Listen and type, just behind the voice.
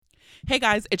Hey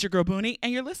guys, it's your girl Booney,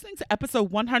 and you're listening to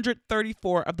episode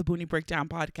 134 of the Booney Breakdown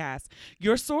podcast,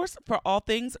 your source for all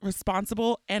things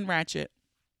responsible and ratchet.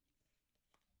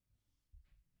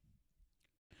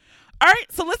 All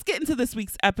right, so let's get into this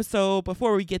week's episode.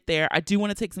 Before we get there, I do want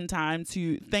to take some time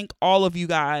to thank all of you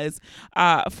guys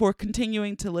for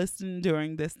continuing to listen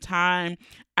during this time.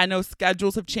 I know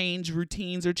schedules have changed,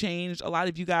 routines are changed. A lot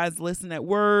of you guys listen at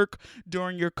work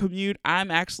during your commute. I'm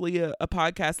actually a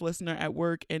podcast listener at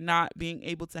work, and not being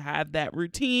able to have that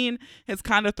routine has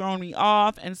kind of thrown me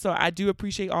off. And so I do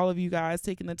appreciate all of you guys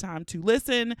taking the time to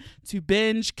listen, to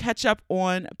binge, catch up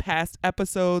on past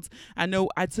episodes. I know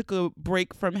I took a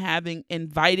break from having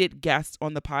invited guests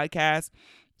on the podcast.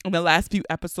 And the last few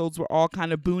episodes were all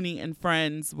kind of Booney and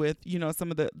friends with, some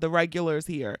of the regulars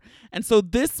here. And so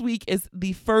this week is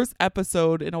the first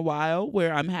episode in a while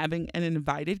where I'm having an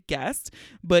invited guest,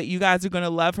 but you guys are going to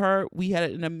love her. We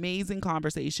had an amazing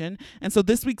conversation. And so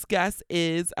this week's guest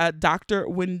is Dr.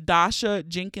 Windasha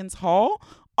Jenkins Hall,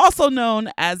 also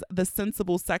known as the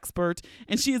Sensible Sexpert,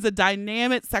 and she is a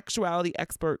dynamic sexuality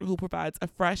expert who provides a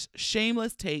fresh,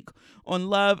 shameless take on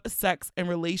love, sex, and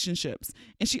relationships.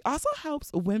 And she also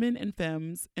helps women and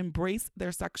femmes embrace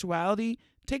their sexuality,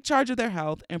 take charge of their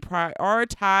health, and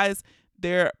prioritize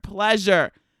their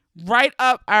pleasure. Right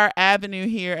up our avenue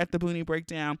here at the Booney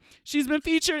Breakdown. She's been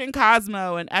featured in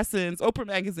Cosmo and Essence, Oprah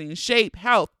Magazine, Shape,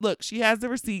 Health. Look, she has the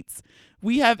receipts.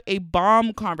 We have a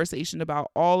bomb conversation about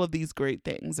all of these great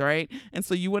things, right? And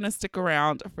so you want to stick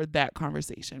around for that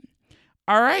conversation.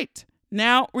 All right.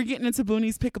 Now we're getting into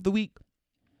Booney's pick of the week.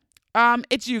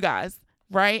 It's you guys,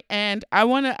 right? And I'm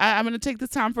going to take this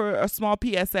time for a small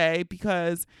PSA,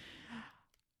 because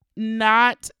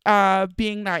not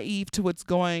being naive to what's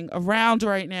going around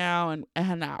right now and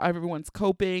how everyone's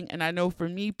coping. And I know for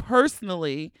me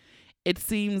personally, it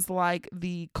seems like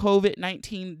the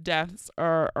COVID-19 deaths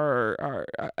are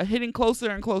hitting closer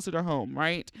and closer to home,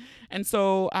 right? And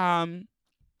so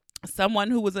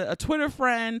someone who was a Twitter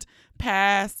friend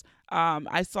passed.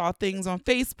 I saw things on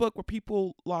Facebook where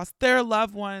people lost their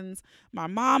loved ones. My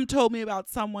mom told me about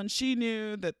someone she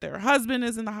knew that their husband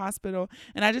is in the hospital.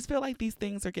 And I just feel like these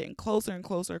things are getting closer and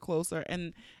closer.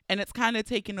 And it's kind of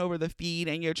taking over the feed,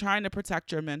 and you're trying to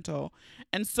protect your mental.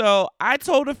 And so I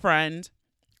told a friend,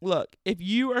 look, if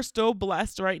you are still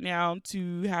blessed right now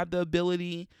to have the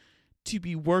ability to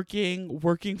be working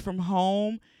from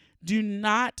home, do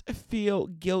not feel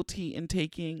guilty in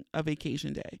taking a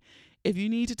vacation day. If you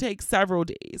need to take several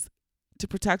days to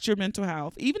protect your mental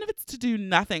health, even if it's to do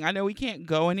nothing, I know we can't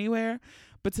go anywhere,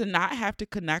 but to not have to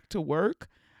connect to work.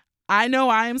 I know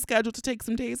I am scheduled to take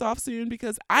some days off soon,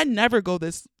 because I never go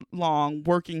this long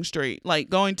working straight, like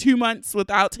going 2 months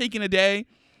without taking a day.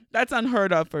 That's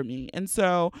unheard of for me. And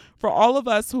so for all of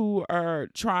us who are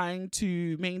trying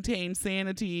to maintain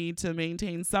sanity, to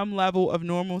maintain some level of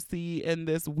normalcy in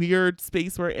this weird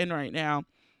space we're in right now,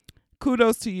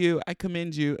 kudos to you. I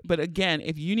commend you. But again,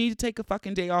 if you need to take a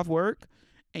fucking day off work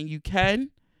and you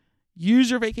can,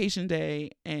 use your vacation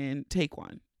day and take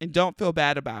one. And don't feel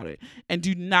bad about it. And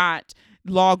do not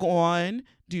log on.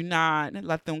 Do not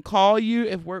let them call you.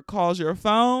 If work calls your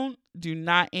phone, do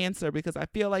not answer, because I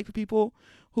feel like for people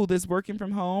who this working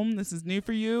from home, this is new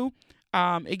for you.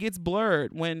 It gets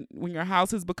blurred when your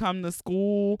house has become the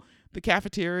school, the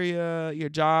cafeteria, your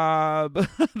job,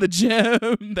 the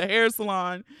gym, the hair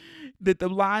salon, that the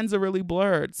lines are really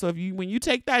blurred. So when you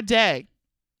take that day,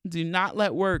 do not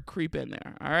let work creep in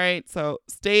there. All right. So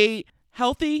stay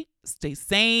healthy, stay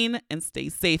sane, and stay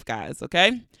safe, guys.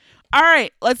 Okay. All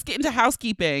right, let's get into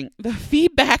housekeeping. The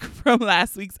feedback from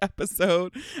last week's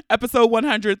episode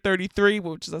 133,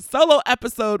 which is a solo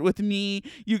episode with me.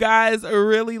 You guys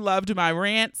really loved my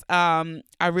rants. I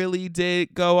really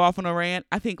did go off on a rant.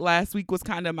 I think last week was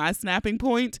kind of my snapping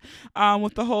point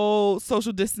with the whole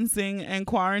social distancing and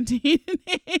quarantining.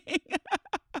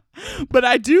 But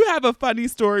I do have a funny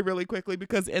story really quickly,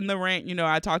 because in the rant,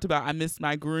 I talked about I missed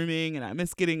my grooming and I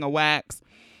missed getting a wax.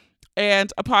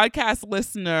 And a podcast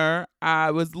listener,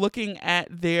 I was looking at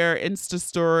their Insta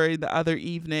story the other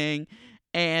evening,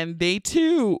 and they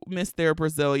too missed their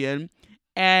Brazilian.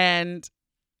 And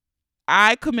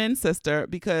I commend sister,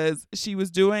 because she was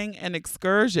doing an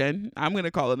excursion, I'm going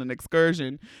to call it an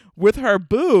excursion, with her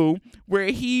boo, where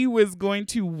he was going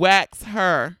to wax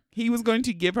her. He was going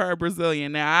to give her a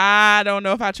Brazilian. Now, I don't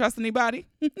know if I trust anybody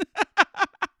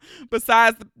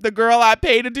besides the girl I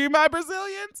pay to do my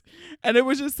Brazilians. And it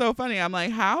was just so funny. I'm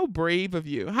like, how brave of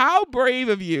you. How brave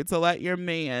of you to let your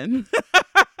man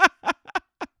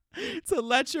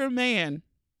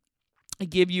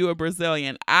give you a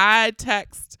Brazilian. I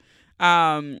text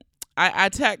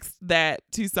that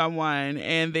to someone,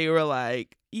 and they were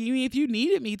like, You mean if you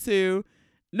needed me to?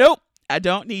 Nope, I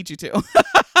don't need you to.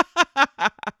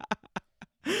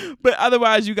 But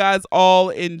otherwise, you guys all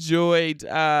enjoyed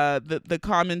the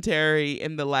commentary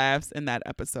and the laughs in that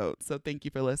episode. So thank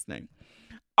you for listening.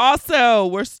 Also,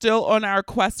 we're still on our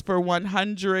quest for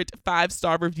 100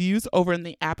 5-star reviews over in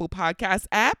the Apple Podcast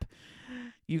app.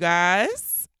 You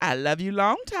guys, I love you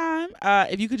long time.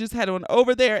 If you could just head on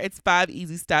over there, it's 5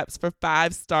 easy steps for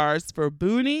 5 stars for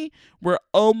Booney. We're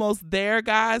almost there,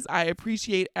 guys. I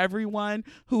appreciate everyone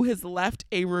who has left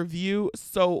a review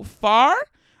so far.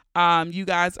 You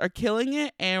guys are killing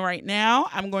it. And right now,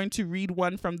 I'm going to read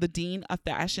one from the Dean of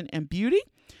Fashion and Beauty.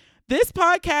 This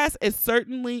podcast is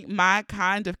certainly my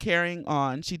kind of carrying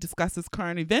on. She discusses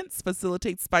current events,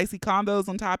 facilitates spicy combos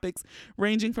on topics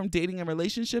ranging from dating and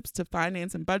relationships to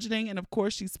finance and budgeting, and of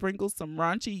course, she sprinkles some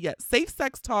raunchy yet safe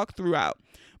sex talk throughout.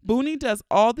 Booney does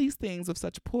all these things with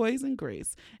such poise and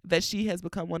grace that she has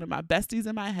become one of my besties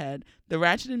in my head. The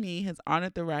ratchet in me has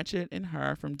honored the ratchet in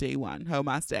her from day one. Ho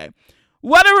my stay.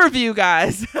 What a review,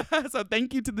 guys. So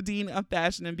thank you to the Dean of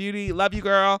Fashion and Beauty. Love you,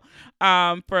 girl,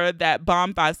 for that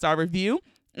bomb 5-star review.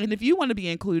 And if you want to be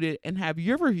included and have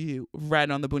your review read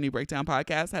on the Booney Breakdown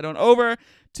podcast, head on over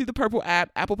to the Purple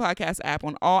app, Apple Podcast app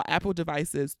on all Apple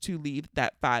devices to leave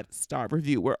that 5-star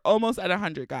review. We're almost at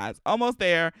 100, guys. Almost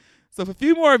there. So if a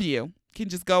few more of you can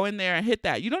just go in there and hit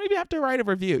that. You don't even have to write a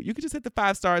review. You can just hit the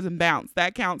 5 stars and bounce.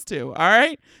 That counts too. All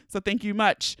right? So thank you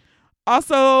much.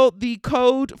 Also, the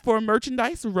code for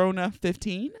merchandise,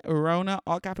 Rona15, Rona,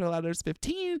 all capital letters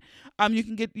 15. You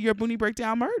can get your Booney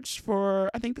Breakdown merch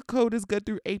for, I think the code is good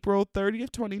through April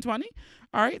 30th, 2020.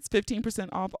 All right, it's 15%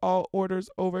 off all orders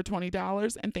over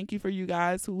 $20. And thank you for you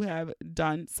guys who have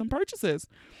done some purchases.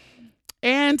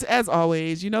 And as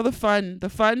always, you know, the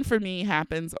fun for me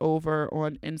happens over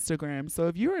on Instagram. So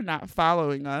if you are not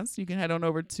following us, you can head on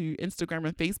over to Instagram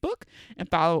and Facebook and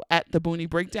follow at the Booney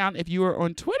Breakdown. If you are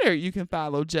on Twitter, you can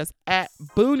follow just at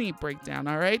Booney Breakdown.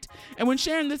 All right. And when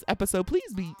sharing this episode,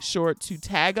 please be sure to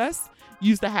tag us.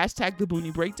 Use the hashtag the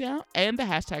Booney Breakdown and the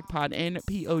hashtag PODIN,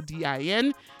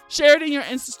 PODIN. Share it in your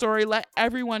Insta story. Let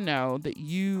everyone know that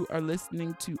you are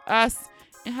listening to us.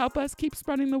 And help us keep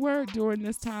spreading the word during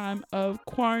this time of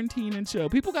quarantine and chill.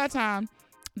 People got time.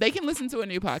 They can listen to a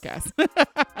new podcast.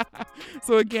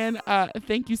 So again,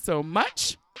 thank you so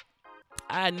much.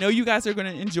 I know you guys are going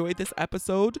to enjoy this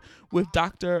episode with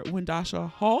Dr. Windasha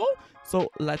Hall.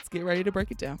 So let's get ready to break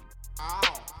it down.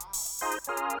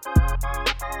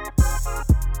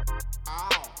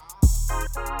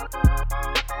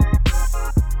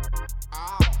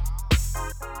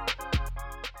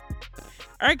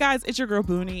 All right, guys, it's your girl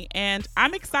Booney, and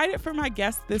I'm excited for my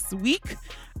guest this week.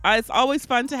 It's always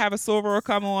fun to have a soror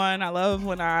come on. I love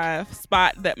when I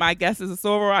spot that my guest is a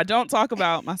soror. I don't talk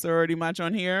about my sorority much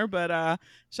on here, but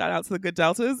shout out to the good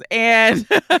Deltas. And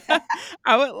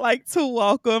I would like to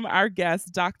welcome our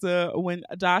guest, Dr.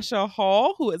 Windasha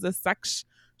Hall, who is a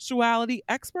sexuality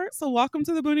expert. So welcome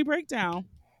to the Booney Breakdown.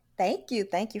 Thank you.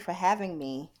 Thank you for having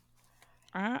me.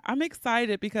 I'm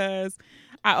excited because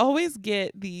I always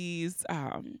get these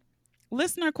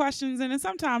listener questions, and then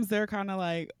sometimes they're kind of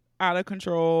like out of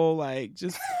control, like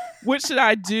just what should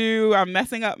I do? I'm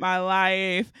messing up my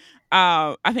life.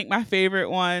 I think my favorite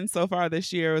one so far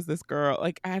this year was this girl.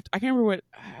 Like I can't remember what.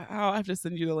 I'll have to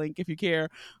send you the link if you care.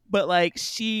 But like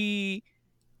she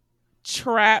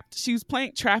was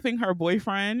trapping her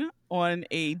boyfriend on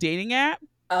a dating app.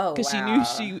 Oh, Because she knew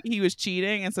wow. he was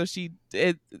cheating, and so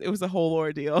it was a whole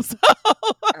ordeal. So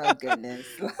Oh, goodness.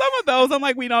 some of those I'm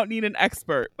like, we don't need an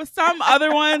expert, but some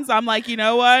other ones I'm like, you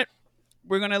know what,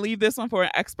 we're gonna leave this one for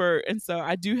an expert. And so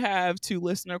I do have 2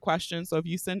 listener questions. So if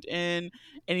you sent in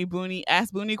any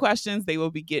Ask Booney questions, they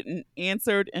will be getting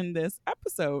answered in this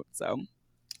episode. So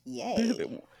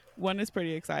Yay. one is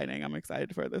pretty exciting. I'm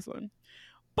excited for this one.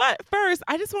 But first,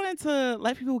 I just wanted to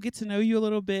let people get to know you a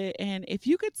little bit. And if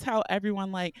you could tell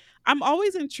everyone, like, I'm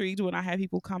always intrigued when I have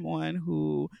people come on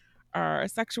who are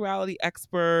sexuality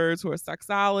experts, who are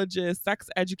sexologists, sex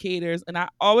educators. And I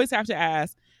always have to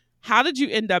ask, how did you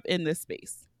end up in this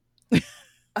space?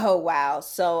 Oh, wow.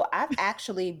 So I've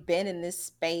actually been in this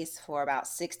space for about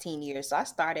 16 years. So I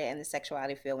started in the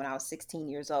sexuality field when I was 16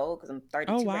 years old because I'm Oh,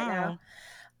 32 right now. wow.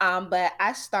 But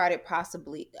I started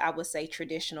possibly, I would say,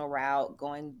 traditional route,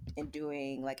 going and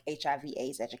doing like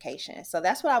HIV/AIDS education. So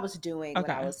that's what I was doing when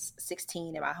I Okay. was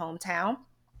 16 in my hometown.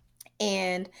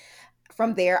 And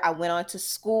from there, I went on to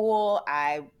school.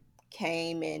 I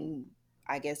came and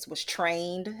I guess was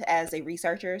trained as a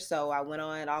researcher. So I went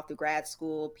on all through grad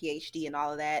school, PhD, and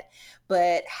all of that.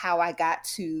 But how I got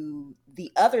to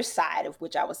the other side of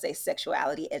which I would say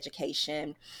sexuality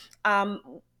education,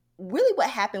 um, really what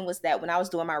happened was that when I was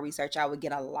doing my research, I would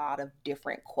get a lot of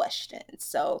different questions.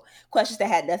 So questions that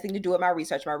had nothing to do with my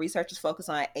research. My research is focused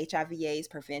on HIV/AIDS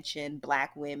prevention,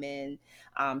 Black women,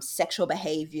 sexual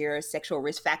behavior, sexual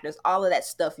risk factors, all of that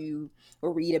stuff you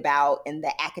will read about in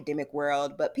the academic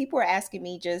world. But people were asking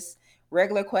me just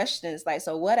regular questions like,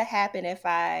 so what would happen if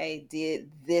I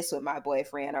did this with my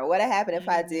boyfriend, or what would happen if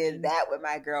I did Mm, that with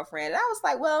my girlfriend? And I was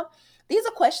like, well, these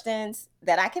are questions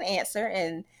that I can answer,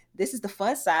 and this is the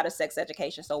fun side of sex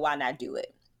education, so why not do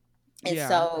it? And yeah.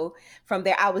 so from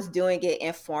there, I was doing it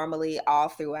informally all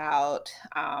throughout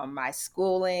my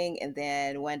schooling. And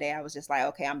then one day I was just like,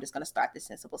 okay, I'm just going to start the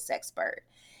Sensible Sexpert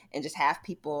and just have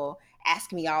people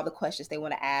ask me all the questions they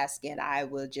want to ask. And I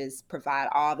will just provide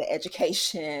all the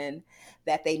education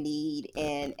that they need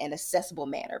in an accessible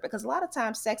manner. Because a lot of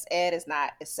times, sex ed is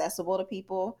not accessible to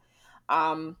people.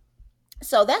 Um,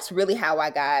 so that's really how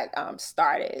I got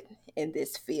started in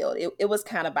this field. It was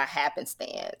kind of by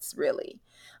happenstance, really.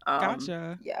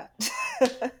 Gotcha. Yeah.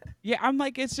 Yeah, I'm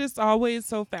like, it's just always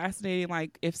so fascinating.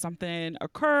 Like, if something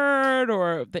occurred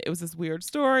or it was this weird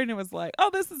story and it was like, oh,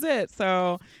 this is it.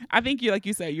 So I think you, like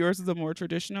you said, yours is a more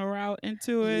traditional route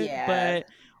into it. Yeah. But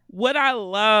what I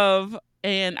love,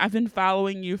 and I've been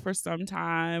following you for some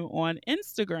time on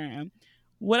Instagram,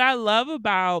 what I love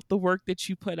about the work that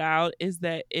you put out is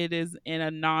that it is in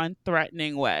a non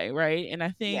threatening way, right? And I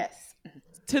think Yes.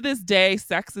 to this day,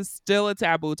 sex is still a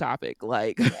taboo topic,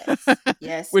 like, Yes.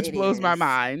 Yes, which it blows my is.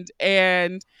 mind.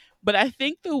 And, but I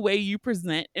think the way you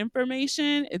present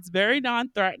information, it's very non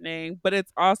threatening, but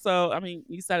it's also, I mean,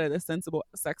 you said it, a sensible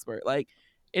expert. Like,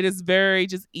 it is very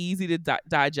just easy to digest.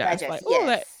 Digest. Like, oh,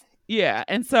 that, Yes. yeah.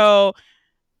 And so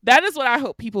that is what I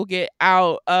hope people get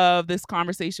out of this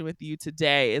conversation with you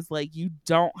today is like, you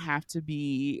don't have to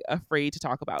be afraid to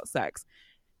talk about sex.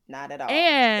 Not at all.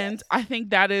 And Yes. I think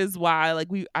that is why, like,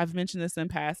 I've mentioned this in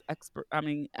past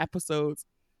episodes.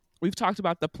 We've talked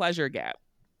about the pleasure gap,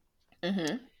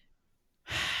 Mm-hmm.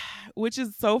 which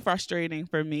is so frustrating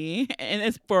for me, and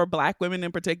it's for Black women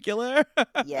in particular.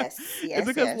 Yes. It's Yes.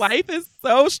 because Yes. life is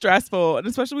so stressful, and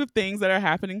especially with things that are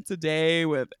happening today,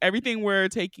 with everything we're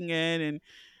taking in and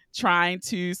trying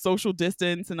to social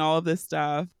distance and all of this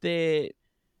stuff, that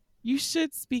you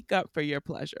should speak up for your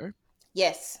pleasure.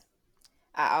 Yes.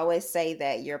 I always say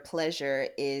that your pleasure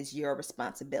is your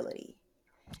responsibility.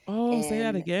 Oh, say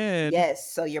that And again.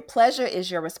 yes, so your pleasure is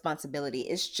your responsibility.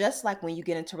 It's just like when you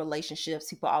get into relationships,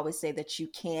 people always say that you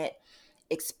can't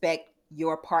expect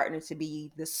your partner to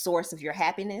be the source of your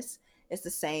happiness. It's the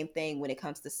same thing when it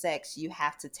comes to sex. You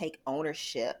have to take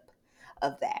ownership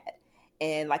of that.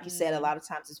 And like you said, a Mm, lot of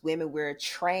times as women, we're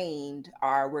trained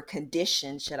or we're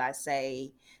conditioned, should I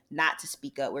say, not to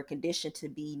speak up. We're conditioned to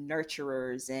be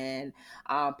nurturers and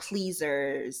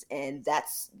pleasers, and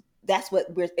that's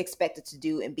what we're expected to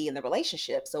do and be in the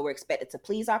relationship. So we're expected to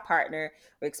please our partner,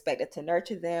 we're expected to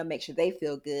nurture them, make sure they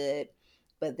feel good,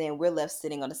 but then we're left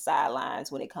sitting on the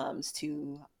sidelines when it comes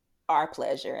to our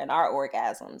pleasure and our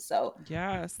orgasm. So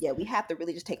yes. yeah, we have to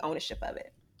really just take ownership of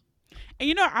it.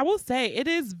 And I will say it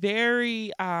is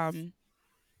very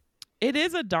it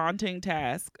is a daunting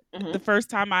task. The Hmm. first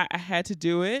time I had to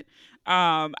do it,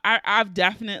 I've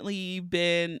definitely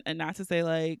been, and not to say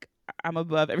like I'm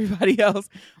above everybody else,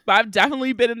 but I've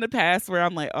definitely been in the past where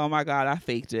I'm like, oh my God, I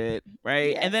faked it.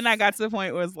 Right. And then I Yes. got to the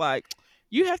point where it's like,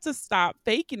 you have to stop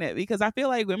faking it because I feel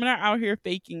like women are out here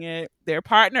faking it. Their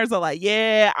partners are like,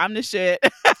 yeah, I'm the shit.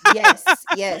 Yes.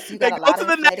 Yes. You got They a go lot to of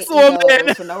the inflated next woman.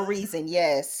 egos for no reason.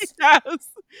 Yes. Yes.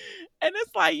 And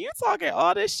it's like, you talking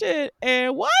all this shit.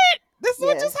 And what? This is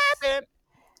what just Yes. happened.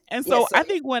 And so Yes. So I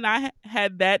think when I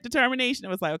had that determination, it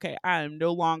was like, okay, I am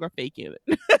no longer faking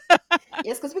it.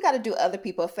 yes, because we got to do other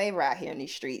people a favor out here in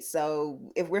these streets. So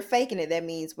if we're faking it, that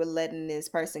means we're letting this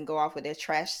person go off with their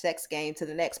trash sex game to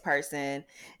the next person,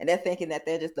 and they're thinking that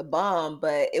they're just a bum,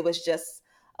 but it was just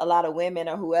a lot of women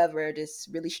or whoever just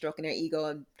really stroking their ego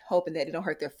and hoping that it don't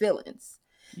hurt their feelings.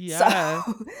 So, Yes.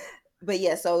 but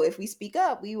yeah, so if we speak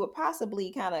up, we would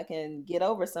possibly kind of can get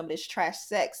over some of this trash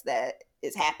sex that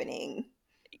is happening.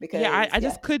 Yeah, Because I yeah,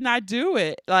 just could not do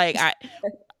it. Like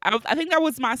I think that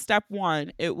was my step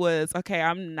one. It was okay.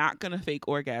 I'm not gonna fake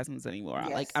orgasms anymore.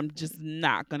 Like yes, I'm just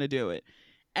not gonna do it.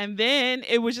 And then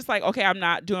it was just like, okay, I'm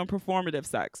not doing performative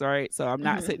sex. All right, so I'm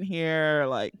not hmm sitting here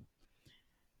like.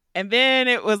 And then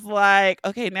it was like,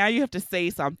 okay, now you have to say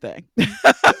something,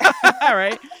 yeah, all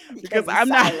right? you Because can't be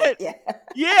I'm not. silent. Yeah.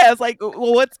 Yeah, it's like,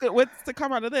 well, what's to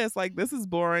come out of this? Like, this is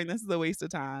boring. This is a waste of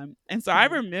time. And so I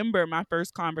Mhm. remember my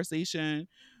first conversation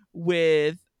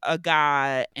with a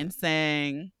guy and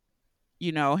saying,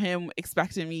 him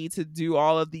expecting me to do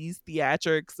all of these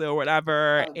theatrics or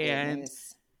whatever. Oh And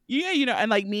goodness. Yeah, and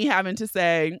like me having to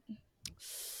say,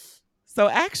 so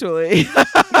actually,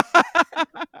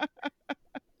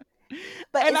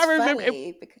 But and it's I remember it,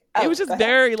 funny because, it oh, was just go ahead.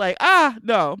 very like,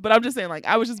 no, but I'm just saying, like,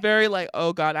 I was just very like,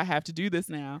 oh God, I have to do this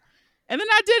now. And then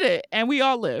I did it and we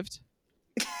all lived,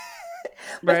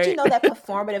 But you right? know that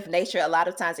performative nature, a lot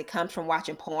of times it comes from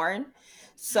watching porn.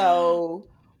 So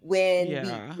when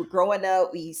we Yeah. were growing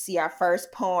up, we see our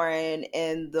first porn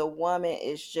and the woman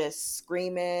is just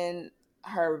screaming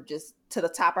her just to the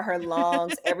top of her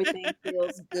lungs. Everything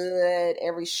feels good,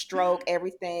 every stroke,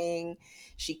 everything.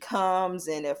 She comes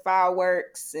and it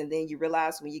fireworks, and then you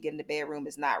realize when you get in the bedroom,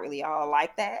 it's not really all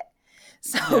like that.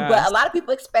 So, but a Yes. lot of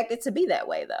people expect it to be that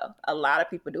way, though. A lot of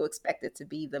people do expect it to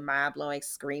be the mind blowing,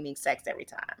 screaming sex every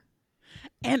time.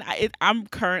 And I'm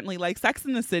currently like Sex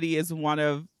in the City is one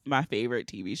of my favorite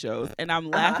TV shows, and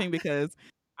I'm Uh huh. laughing because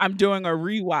I'm doing a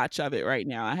rewatch of it right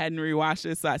now. I hadn't rewatched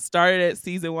it, so I started at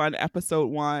season 1, episode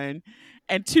 1,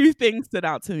 and two things stood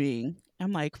out to me.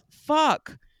 I'm like,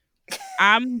 fuck.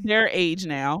 I'm their age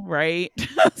now, right?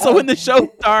 So when Oh, the show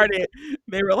started,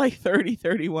 they were like 30,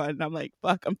 31. And I'm like,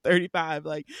 fuck, I'm 35.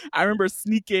 Like, I remember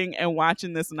sneaking and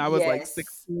watching this when I was like yes.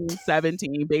 16,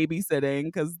 17, babysitting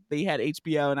because they had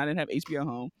HBO and I didn't have HBO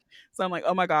home. So I'm like,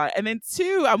 oh my God. And then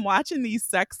two, I'm watching these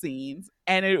sex scenes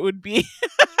and it would be,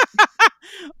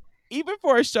 even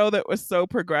for a show that was so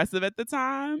progressive at the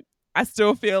time, I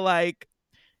still feel like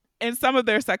in some of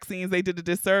their sex scenes they did a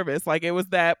disservice. Like it was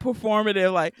that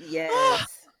performative, like ah,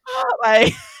 Yes.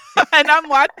 like, and I'm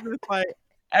watching this like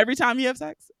every time you have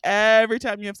sex.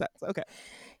 Okay,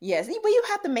 Yes, but you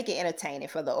have to make it entertaining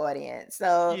for the audience.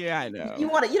 So yeah, I know. you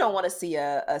don't want to see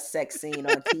a sex scene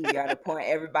on TV or the point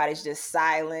everybody's just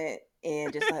silent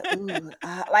and just like ooh,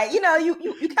 like you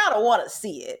kind of want to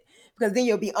see it because then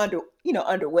you'll be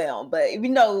underwhelmed. But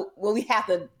well, we have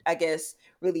to, I guess,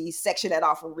 really section that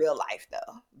off from real life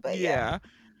though. But yeah, Yeah.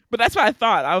 But that's what I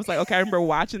thought. I was like, okay, I remember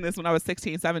watching this when I was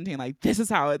 16, 17. Like, this is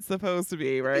how it's supposed to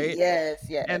be, right? yes,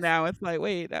 And yes. now it's like,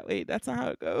 wait, that's not how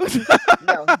it goes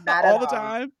No, not at all the all.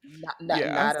 time. Yeah.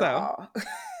 Not at So all.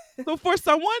 So for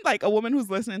someone like a woman who's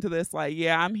listening to this, like,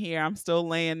 yeah, I'm here, I'm still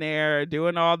laying there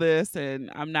doing all this,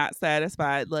 and I'm not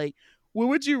satisfied. Like, what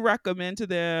would you recommend to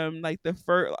them? Like the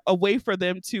first a way for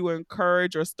them to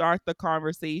encourage or start the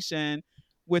conversation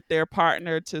with their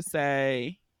partner to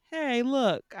say, "Hey,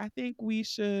 look, I think we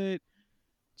should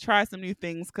try some new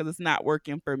things because it's not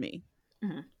working for me."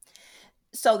 Mhm.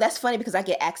 So that's funny because I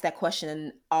get asked that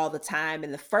question all the time.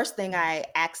 And the first thing I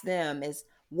ask them is,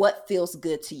 what feels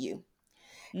good to you?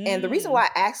 And the reason Mm. why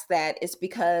I ask that is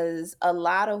because a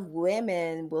lot of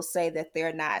women will say that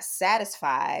they're not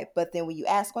satisfied. But then when you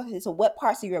ask, okay, so what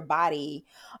parts of your body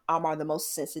are the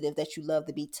most sensitive that you love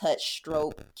to be touched,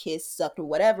 stroked, kissed, sucked, or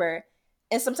whatever?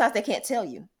 And sometimes they can't tell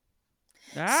you.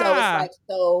 So it's Ah, like,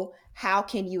 so how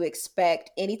can you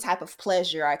expect any type of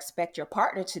pleasure or expect your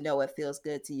partner to know what feels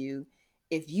good to you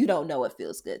if you don't know what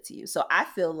feels good to you? So I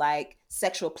feel like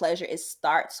sexual pleasure, it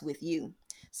starts with you.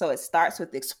 So it starts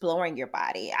with exploring your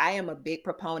body. I am a big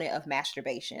proponent of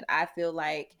masturbation. I feel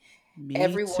like me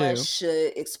everyone too.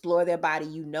 should explore their body.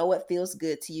 You know what feels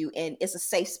good to you, and it's a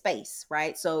safe space,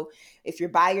 right? So if you're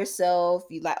by yourself,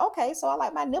 you like, okay, so I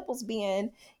like my nipples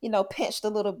being, pinched a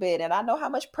little bit, and I know how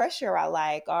much pressure I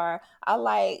like, or I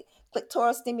like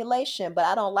clitoral stimulation, but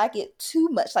I don't like it too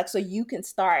much. Like, so you can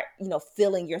start,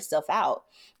 filling yourself out.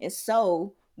 And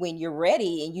so when you're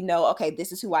ready and okay,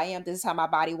 this is who I am, this is how my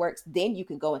body works, then you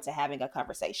can go into having a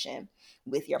conversation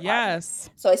with your partner. Yes.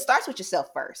 So it starts with yourself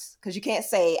first, because you can't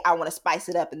say I want to spice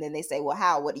it up, and then they say, "Well,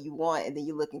 how? What do you want?" And then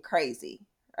you're looking crazy,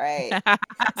 right?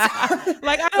 So,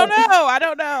 Like I don't so know. I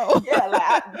don't know. yeah,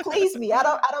 like please me. I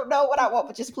don't know what I want,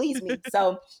 but just please me.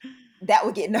 So that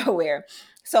would get nowhere.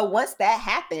 So once that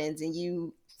happens, and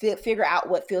you figure out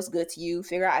what feels good to you,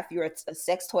 figure out if you're a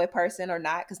sex toy person or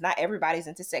not, because not everybody's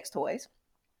into sex toys,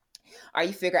 or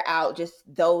you figure out just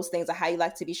those things or how you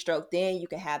like to be stroked, then you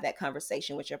can have that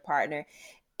conversation with your partner.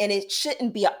 And it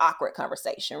shouldn't be an awkward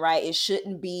conversation, right? It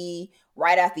shouldn't be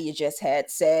right after you just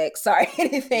had sex or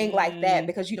anything like that, Mm.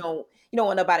 because you don't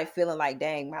want nobody feeling like,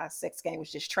 dang, my sex game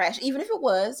was just trash. Even if it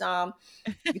was,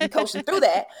 you can coach them through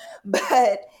that.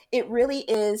 But it really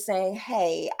is saying,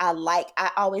 hey,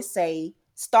 I always say,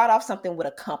 start off something with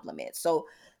a compliment. So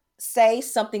say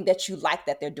something that you like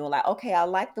that they're doing, like, okay, I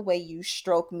like the way you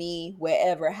stroke me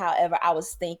wherever, however, I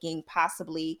was thinking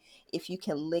possibly if you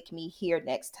can lick me here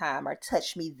next time or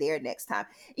touch me there next time.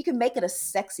 You can make it a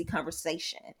sexy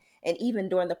conversation. And even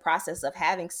during the process of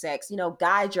having sex,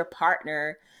 guide your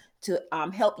partner to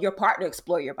help your partner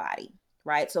explore your body.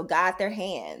 right? So guide their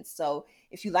hands. So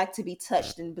if you like to be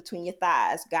touched in between your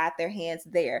thighs, guide their hands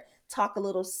there. Talk a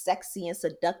little sexy and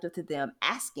seductive to them,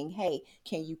 asking, hey,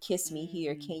 can you kiss me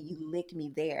here? Can you Mm. lick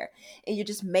me there? And you're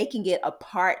just making it a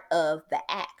part of the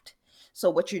act. So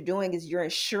what you're doing is you're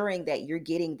ensuring that you're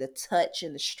getting the touch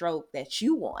and the stroke that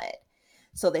you want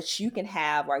so that you can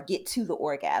have or get to the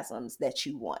orgasms that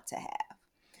you want to have.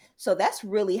 So that's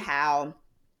really how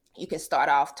you can start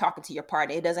off talking to your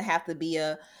partner. It doesn't have to be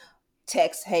a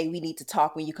text, hey, we need to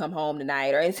talk when you come home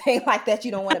tonight, or anything like that.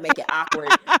 You don't want to make it awkward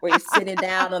where you're sitting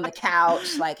down on the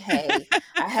couch, like, hey,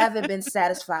 I haven't been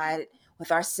satisfied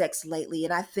with our sex lately,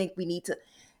 and I think we need to.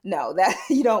 No, that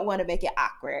you don't want to make it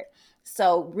awkward.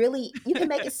 So really, you can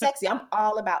make it sexy. I'm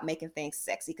all about making things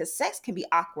sexy because sex can be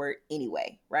awkward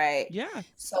anyway, right? Yes,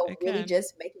 So it really can.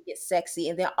 just making it sexy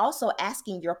and then also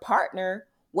asking your partner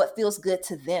what feels good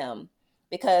to them,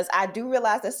 because I do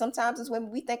realize that sometimes as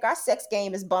women we think our sex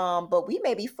game is bomb, but we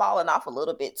may be falling off a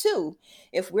little bit too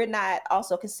if we're not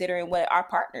also considering what our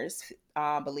partners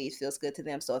believe feels good to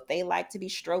them. So if they like to be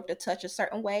stroked or touched a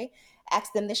certain way,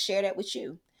 ask them to share that with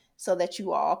you so that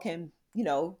you all can,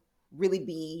 really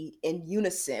be in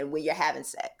unison when you're having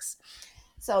sex.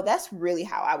 So that's really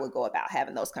how I would go about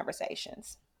having those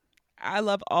conversations. I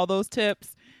love all those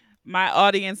tips. My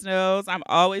audience knows I'm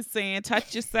always saying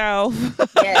touch yourself.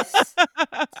 Yes,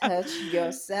 touch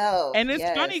yourself. And it's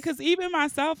funny Yes. because even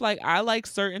myself, like I like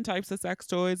certain types of sex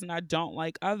toys and I don't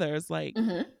like others. Like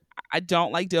Hmm. I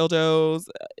don't like dildos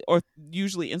or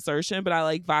usually insertion, but I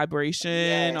like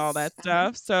vibration, all Yes. that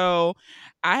stuff. So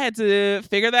I had to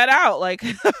figure that out. Like,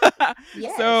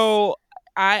 Yes. so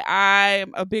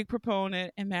I'm a big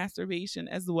proponent in masturbation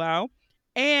as well.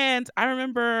 And I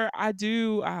remember I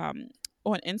do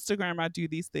on Instagram I do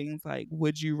these things like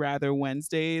Would You Rather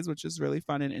Wednesdays, which is really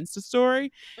fun in Insta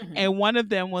story. Hmm. And one of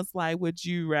them was like, Would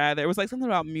you rather? It was like something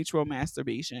about mutual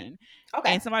masturbation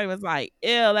Okay. and somebody was like,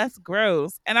 ew, that's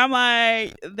gross. And I'm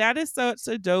like, that is such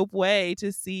a dope way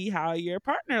to see how your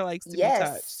partner likes to be touched.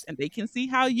 Yes. And they can see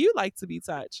how you like to be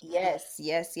touched. Yes,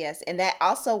 yes, yes. And that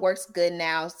also works good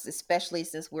now, especially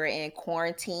since we're in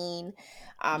quarantine.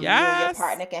 You and your Yes.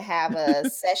 partner can have a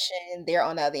session there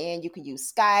on the other end. You can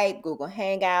use Skype, Google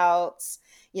Hangouts,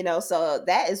 so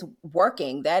that is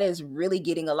working. That is really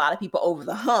getting a lot of people over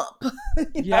the hump,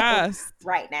 Yes.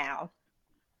 right now.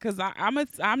 Cause I'm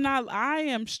not I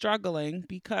am struggling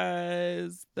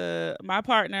because the my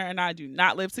partner and I do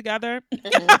not live together.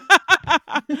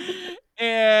 Hmm.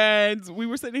 And we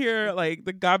were sitting here like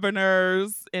the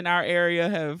governors in our area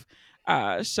have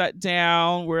shut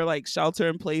down. We're like shelter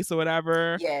in place or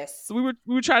whatever. Yes. So we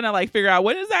were trying to like figure out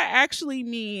what does that actually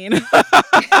mean.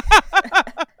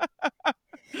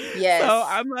 So Yes.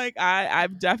 I'm like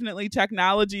I've definitely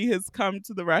technology has come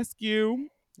to the rescue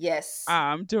Yes.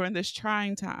 during this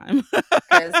trying time.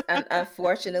 Because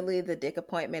unfortunately, the dick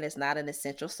appointment is not an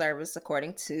essential service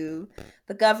according to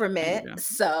the government. Yeah. Yeah,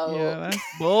 So, that's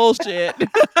bullshit.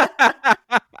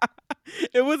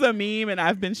 It was a meme and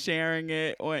I've been sharing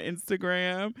it on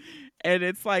Instagram. And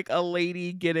it's like a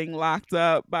lady getting locked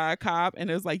up by a cop and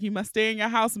it's like, you must stay in your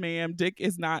house, ma'am. Dick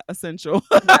is not essential.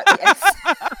 not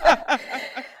yes.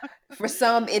 For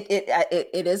some, it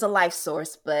is a life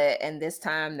source, but in this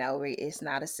time, no, it's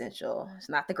not essential. It's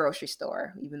not the grocery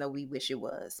store, even though we wish it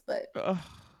was. But Ugh,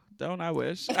 don't I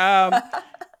wish? So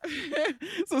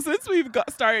since we've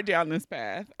started down this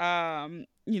path,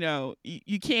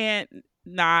 you can't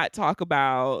not talk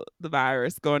about the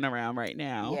virus going around right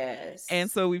now. And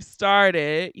yes. so we've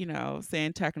started,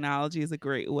 saying technology is a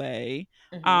great way.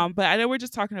 Hmm. But I know we're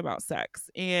just talking about sex,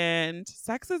 and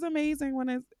sex is amazing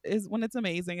when it's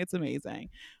amazing, it's amazing.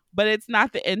 But it's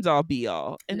not the end all be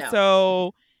all. And No.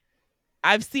 so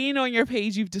I've seen on your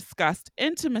page you've discussed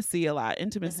intimacy a lot,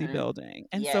 intimacy Hmm. building.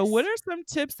 And so, what Yes. are some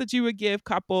tips that you would give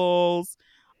couples,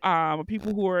 or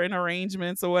people who are in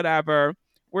arrangements or whatever,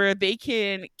 where they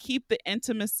can keep the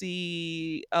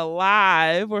intimacy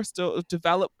alive or still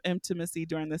develop intimacy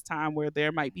during this time where they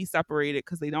might be separated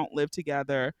because they don't live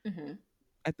together Hmm.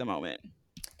 at the moment?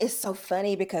 It's so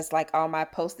funny because like all my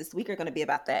posts this week are going to be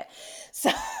about that. So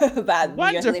about New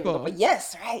Year's living. Wonderful. But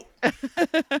yes,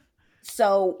 right.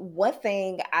 So one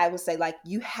thing I would say, like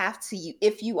you have to,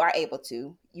 if you are able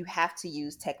to, you have to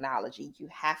use technology. You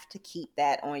have to keep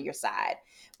that on your side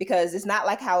because it's not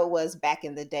like how it was back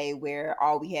in the day where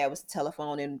all we had was a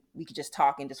telephone and we could just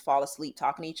talk and just fall asleep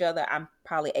talking to each other. I'm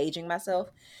probably aging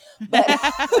myself, but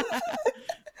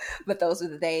but those were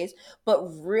the days. But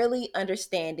really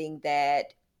understanding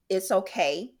that it's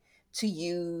okay to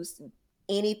use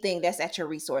anything that's at your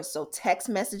resource. So text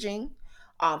messaging,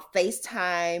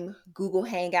 FaceTime, Google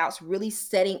Hangouts, really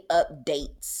setting up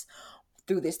dates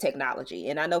through this technology.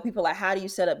 And I know people are like, how do you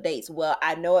set up dates? Well,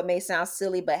 I know it may sound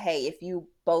silly, but hey, if you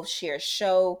both share a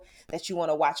show that you want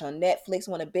to watch on Netflix,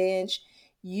 want to binge,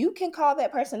 you can call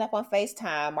that person up on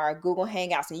FaceTime or Google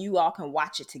Hangouts and you all can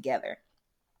watch it together,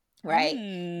 right?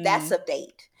 That's Mm. a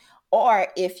date. Or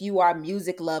if you are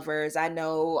music lovers, I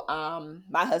know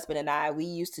my husband and I, we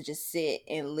used to just sit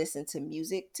and listen to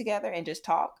music together and just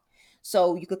talk.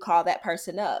 So you could call that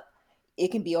person up.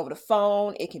 It can be over the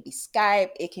phone, it can be Skype,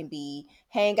 it can be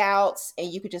Hangouts,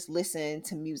 and you could just listen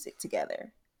to music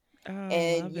together. Oh,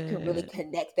 And love you can really it.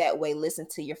 connect that way, listen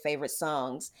to your favorite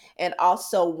songs. And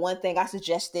also, one thing I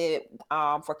suggested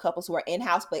for couples who are in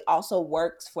house, but also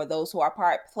works for those who are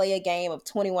apart, play a game of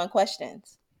 21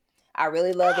 questions. I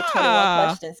really love the 21 Ah,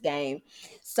 questions game.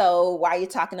 So while you're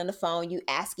talking on the phone, you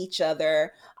ask each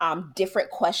other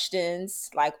different questions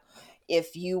like,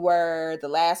 if you were the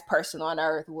last person on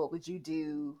earth, what would you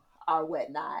do or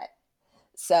whatnot?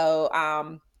 So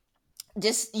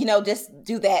just just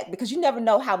do that because you never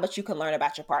know how much you can learn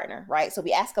about your partner, right? So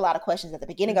we ask a lot of questions at the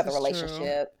beginning this of the is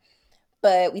true. relationship,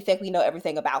 but we think we know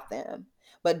everything about them.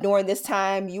 But during this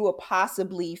time, you will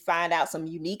possibly find out some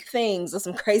unique things or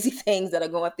some crazy things that are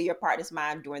going through your partner's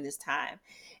mind during this time.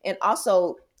 And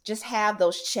also, just have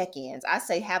those check ins. I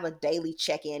say have a daily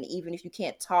check in, even if you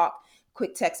can't talk,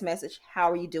 quick text message.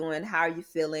 How are you doing? How are you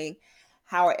feeling?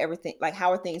 How are everything like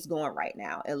how are things going right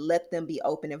now? And let them be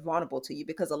open and vulnerable to you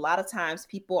because a lot of times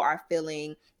people are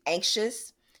feeling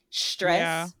anxious,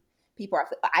 Yeah. stress, people are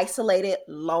isolated,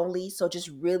 lonely. So just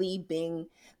really being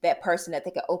that person that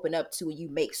they can open up to and you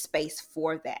make space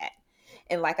for that.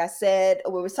 And like I said,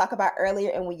 we were talking about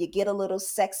earlier, and when you get a little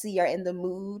sexy or in the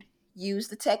mood, use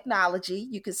the technology.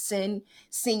 You could send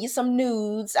you some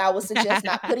nudes. I would suggest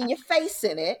not putting your face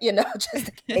in it, just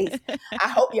in case. I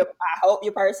hope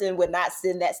your person would not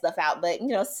send that stuff out, but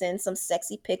send some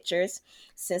sexy pictures,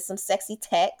 send some sexy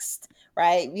text,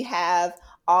 right? We have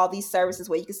all these services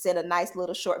where you can send a nice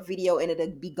little short video and it'll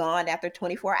be gone after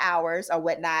 24 hours or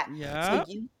whatnot. So Yep.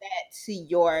 use that to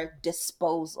your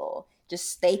disposal. Just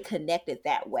stay connected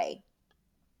that way.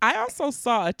 I also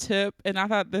saw a tip and I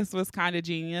thought this was kind of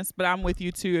genius, but I'm with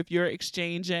you too. If you're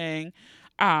exchanging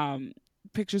um,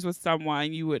 pictures with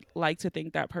someone, you would like to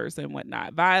think that person would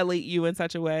not violate you in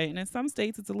such a way. And in some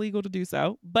states, it's illegal to do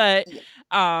so. But Yeah.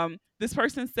 this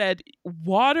person said,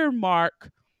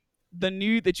 watermark the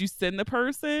nude that you send the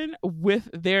person with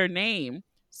their name.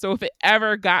 So if it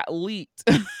ever got leaked,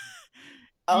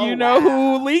 Oh you know wow.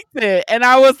 who leaked it. And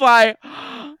I was like,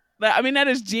 I mean, that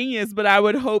is genius, but I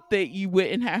would hope that you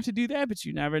wouldn't have to do that, but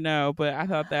you never know. But I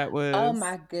thought that Oh was,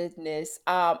 my goodness.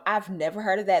 I've never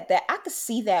heard of that. That I could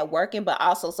see that working, but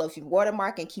also so if you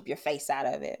watermark and keep your face out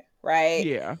of it, right?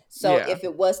 yeah, So yeah. if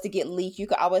it was to get leaked, you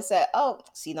could always say, "Oh,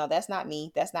 see, no, that's not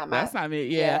me. That's not my." That's not me.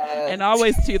 Yeah. Yeah. And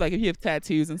always, too, like if you have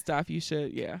tattoos and stuff, you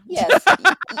should, yeah. Yes,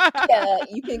 yeah,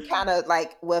 you can kind of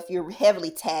like, well, if you're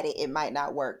heavily tatted, it might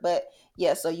not work. But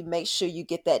yeah, so you make sure you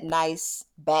get that nice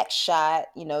back shot.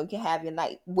 You can have your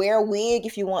night wear a wig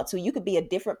if you want to. You could be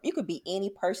any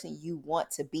person you want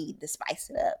to be to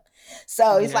spice it up.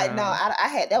 So it's like, no, Yeah. I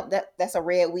had that's a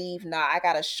red weave. No, I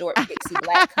got a short pixie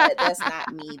black cut. That's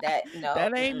not me. That no,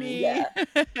 That ain't me. yeah.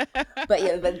 But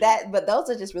yeah, but those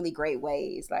are just really great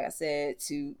ways, like I said,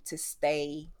 to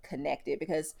stay connected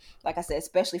because like I said,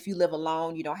 especially if you live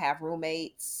alone, you don't have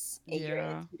roommates and you're in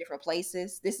Yeah. two different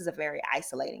places, this is a very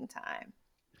isolating time.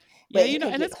 Yeah, But you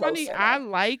can and get it's funny. closer I though.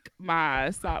 like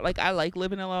like I like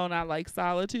living alone. I like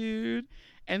solitude.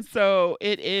 And so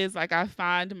it is like I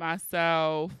find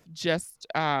myself just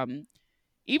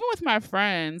even with my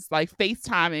friends, like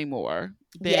FaceTiming more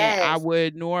than I Yes,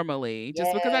 would normally,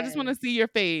 just because I just want to yes, see your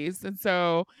face. And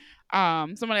so,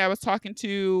 somebody I was talking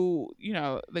to,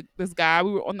 this guy,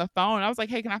 we were on the phone. I was like,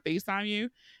 "Hey, can I FaceTime you?"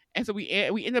 And so we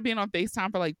ended up being on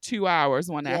FaceTime for like 2 hours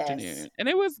one yes. afternoon, and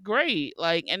it was great.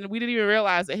 Like, and we didn't even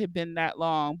realize it had been that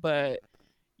long. But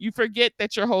you forget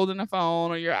that you're holding a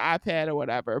phone or your iPad or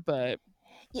whatever. But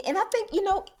Yeah, and I think,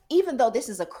 even though this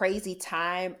is a crazy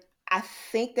time, I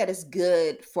think that it's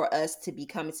good for us to be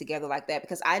coming together like that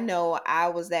because I know I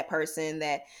was that person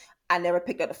that I never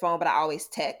picked up the phone, but I always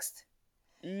text.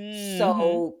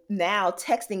 hmm, So now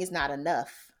texting is not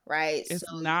enough, right? So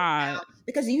it's you're not. now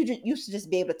because used to just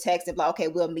be able to text and be like, okay,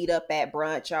 we'll meet up at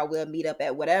brunch or we'll meet up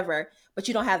at whatever, but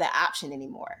you don't have that option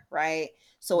anymore, right?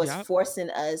 So it's Yep. forcing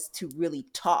us to really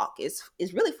talk. It's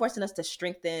really forcing us to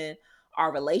strengthen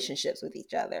our relationships with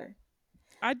each other.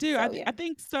 I do. So yeah. I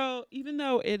think so. Even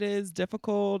though it is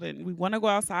difficult and we want to go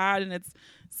outside and it's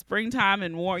springtime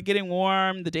and getting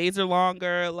warm, the days are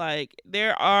longer. Like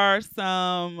there are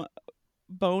some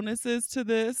bonuses to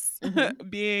this Hmm.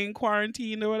 being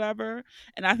quarantined or whatever.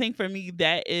 And I think for me,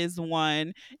 that is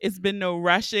one. It's been no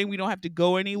rushing. We don't have to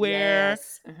go anywhere.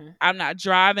 Yes. Hmm. I'm not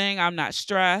driving. I'm not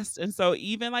stressed. And so,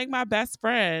 even like my best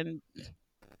friend,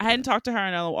 I hadn't talked to her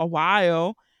in a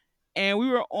while. And we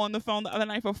were on the phone the other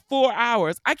night for 4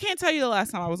 hours. I can't tell you the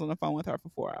last time I was on the phone with her for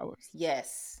 4 hours.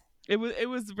 Yes. It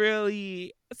was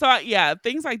really so yeah,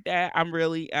 things like that I'm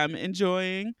really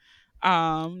enjoying.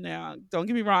 Now don't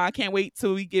get me wrong, I can't wait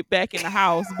till we get back in the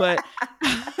house, but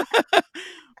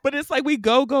but it's like we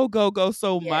go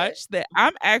so Yes. much that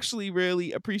I'm actually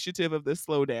really appreciative of this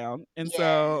slowdown. And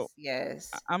so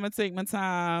Yes. Yes. I'm gonna take my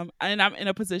time, and I'm in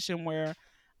a position where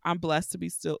I'm blessed to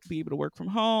be able to work from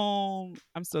home.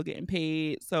 I'm still getting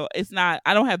paid, so it's not.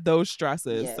 I don't have those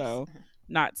stresses. Yes. So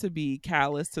not to be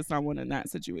callous to someone in that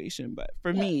situation, but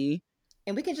for Yeah. me,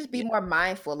 And we can just be yeah, more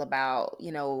mindful about,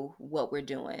 what we're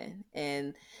doing.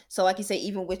 And so, like you say,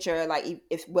 even with your, like,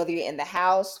 if whether you're in the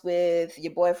house with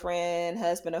your boyfriend,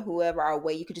 husband, or whoever, or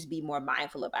away, you could just be more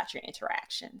mindful about your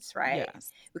interactions, right?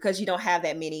 yes, Because you don't have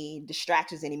that many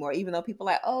distractions anymore. Even though people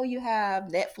are like, oh, you have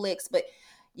Netflix, but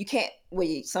you can't. Well,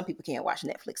 some people can't watch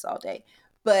Netflix all day,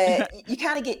 but you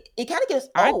kind of get it. Kind of gets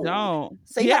I old. don't.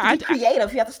 So you Yeah, have to be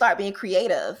creative. You have to start being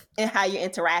creative in how you're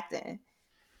interacting.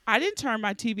 I didn't turn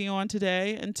my TV on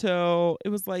today until it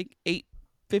was like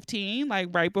 8:15, like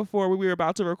right before we were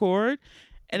about to record.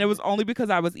 And it was Mhm. only because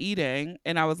I was eating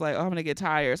and I was like, oh, I'm gonna get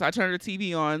tired. So I turned the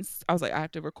TV on. I was like, I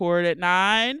have to record at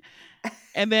 9.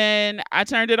 And then I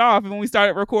turned it off and when we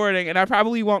started recording, and I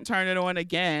probably won't turn it on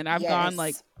again. I've gone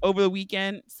like Yes. over the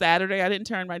weekend, Saturday, I didn't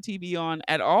turn my TV on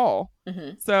at all.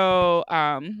 Hmm. So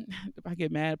if I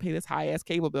get mad, I pay this high ass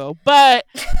cable bill. But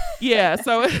yeah,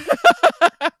 so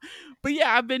but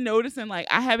yeah, I've been noticing like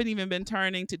I haven't even been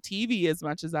turning to TV as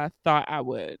much as I thought I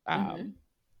would. Hmm.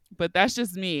 But that's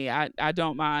just me. I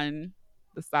don't mind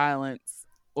the silence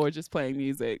or just playing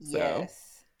music. So Yes.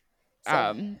 So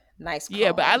um nice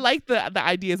yeah, but I call. like the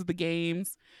ideas of the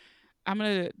games. I'm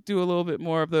gonna do a little bit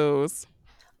more of those.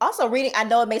 Also, reading. I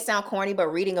know it may sound corny, but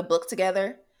reading a book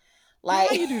together, Yeah, how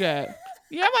like you do that?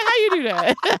 Yeah, I'm like, how you do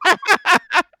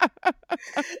that?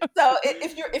 so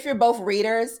if you're both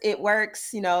readers, it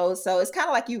works. So it's kind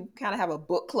of like you kind of have a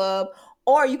book club,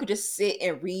 or you could just sit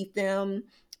and read them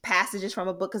passages from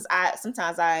a book. Because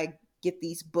I get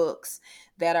these books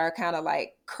that are kind of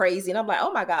like crazy, and I'm like,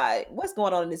 oh my god, what's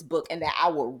going on in this book? And that I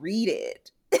will read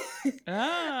it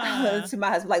Ah. to my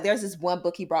husband. Like there's this one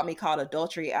book he brought me called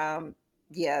Adultery.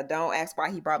 Yeah, don't ask why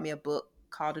he brought me a book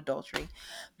called Adultery.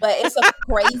 But it's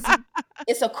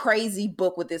a crazy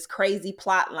book with this crazy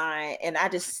plot line. And I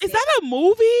just Is sit. that a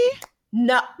movie?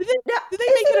 No, Did they no, did they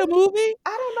is make it it a movie?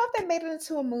 I don't know if they made it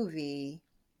into a movie.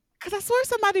 Because I swear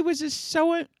somebody was just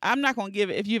showing. I'm not gonna give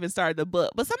it if you even started the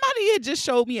book, but somebody had just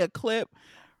showed me a clip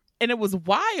and it was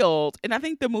wild. And I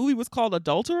think the movie was called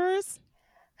Adulterers.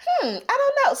 I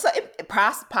don't know. So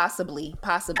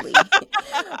possibly.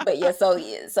 But yeah, so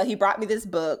he brought me this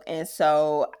book, and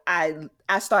so I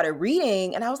started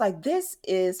reading, and I was like, this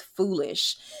is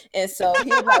foolish. And so he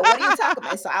was like, what are you talking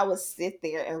about? And so I would sit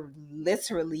there and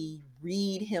literally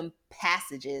read him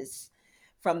passages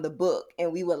from the book,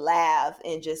 and we would laugh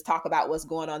and just talk about what's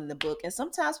going on in the book. And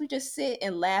sometimes we just sit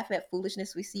and laugh at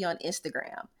foolishness we see on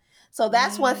Instagram. So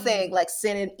that's one thing, Mm, like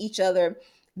sending each other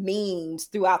memes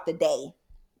throughout the day.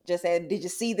 Just saying, did you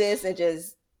see this? And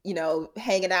just,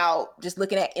 hanging out, just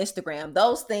looking at Instagram.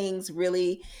 Those things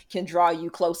really can draw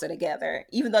you closer together.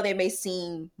 Even though they may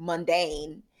seem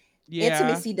mundane, yeah.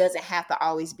 intimacy doesn't have to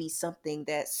always be something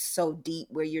that's so deep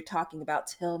where you're talking about,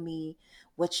 tell me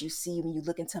what you see when you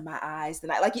look into my eyes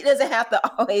tonight. Like, it doesn't have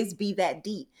to always be that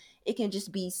deep. It can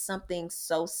just be something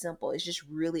so simple. It's just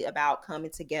really about coming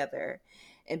together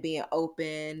and being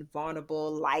open,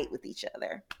 vulnerable, light with each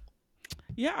other.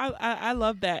 Yeah, I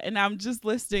love that, and I'm just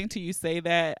listening to you say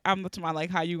that. I'm to my like,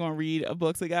 how you gonna read a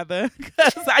book together?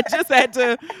 Because I just had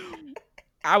to.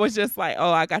 I was just like,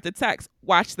 oh, I got the text.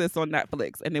 Watch this on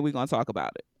Netflix, and then we're gonna talk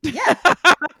about it. Yeah.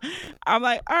 I'm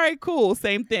like, all right, cool.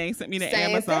 Same thing. Send me the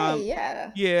Same Amazon. thing.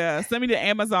 Yeah. Yeah, send me the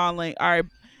Amazon link. All right,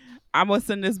 I'm gonna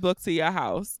send this book to your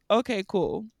house. Okay,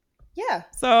 cool. Yeah.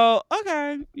 So,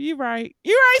 okay, you right.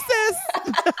 You right, sis.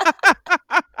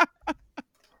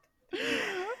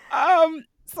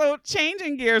 So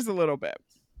changing gears a little bit.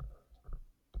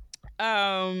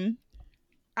 Um,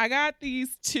 I got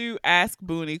these two Ask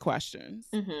Booney questions.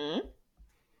 Mm-hmm.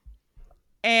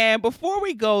 And before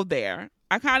we go there,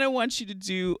 I kind of want you to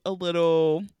do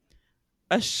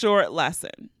a short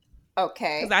lesson. Because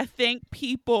Okay. I think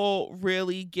people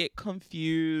really get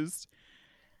confused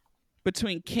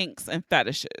between kinks and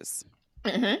fetishes.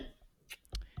 Mm-hmm.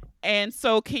 And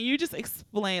so, can you just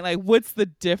explain, like, what's the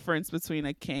difference between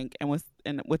a kink and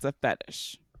what's a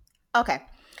fetish? Okay.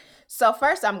 So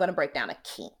first I'm going to break down a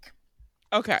kink.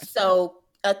 Okay. So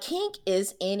a kink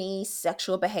is any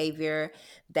sexual behavior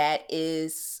that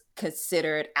is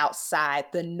considered outside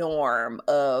the norm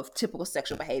of typical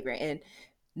sexual behavior. And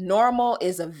normal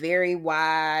is a very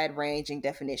wide ranging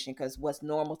definition because what's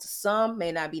normal to some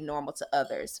may not be normal to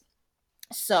others.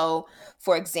 So,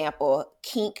 for example,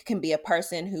 kink can be a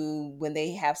person who, when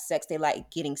they have sex, they like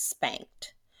getting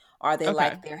spanked, or they Okay.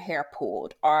 like their hair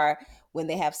pulled, or when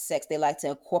they have sex, they like to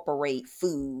incorporate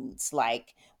foods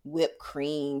like whipped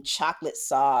cream, chocolate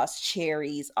sauce,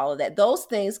 cherries, all of that. Those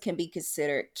things can be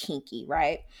considered kinky,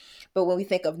 right? But when we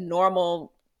think of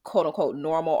normal, quote unquote,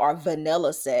 normal or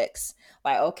vanilla sex,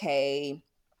 like, okay,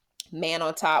 man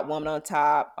on top, woman on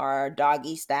top, or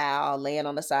doggy style, laying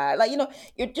on the side. Like,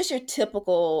 you're just your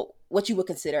typical, what you would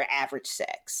consider average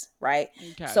sex, right?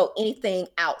 Okay. So anything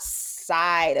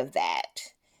outside of that,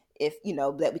 if,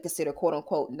 that we consider quote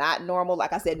unquote not normal,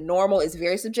 like I said, normal is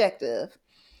very subjective,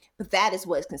 but that is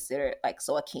what is considered like,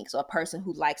 so a kink. So a person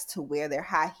who likes to wear their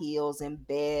high heels in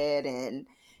bed and,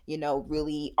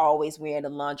 really always wearing the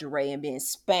lingerie and being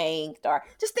spanked or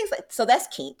just things like, so that's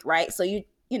kink, right? So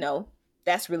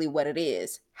that's really what it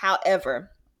is.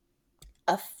 However,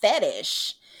 a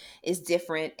fetish is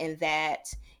different in that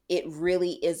it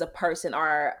really is a person,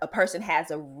 or a person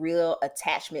has a real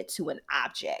attachment to an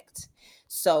object.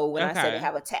 So when I say they Okay.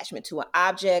 have attachment to an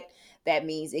object, that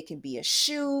means it can be a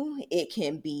shoe, it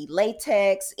can be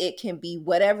latex, it can be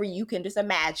whatever you can just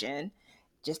imagine.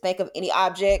 Just think of any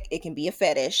object, it can be a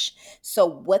fetish. So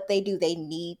what they do, they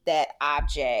need that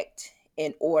object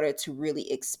in order to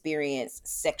really experience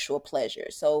sexual pleasure.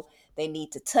 So they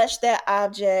need to touch that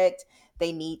object,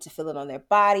 they need to feel it on their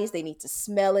bodies, they need to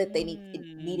smell it, need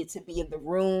Mm. it to be in the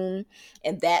room,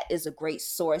 and that is a great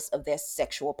source of their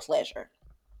sexual pleasure.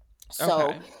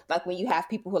 So, Okay. like when you have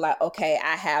people who are like, okay,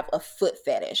 I have a foot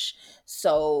fetish.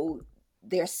 So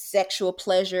their sexual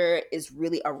pleasure is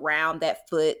really around that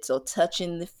foot. So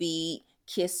touching the feet,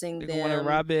 kissing They gonna want to them,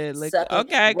 rub it, like, sucking,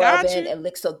 okay, got rubbing, you. and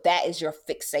lick. So that is your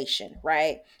fixation,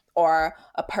 right? Or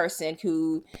a person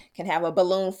who can have a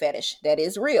balloon fetish that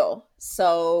is real.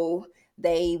 So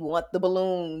they want the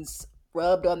balloons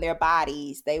rubbed on their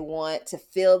bodies. They want to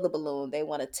feel the balloon. They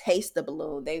want to taste the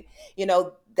balloon.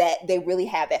 That they really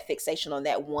have that fixation on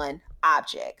that one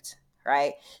object,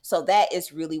 right? So that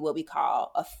is really what we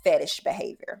call a fetish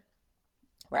behavior,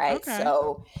 right? Okay.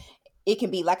 So it can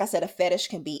be, like I said, a fetish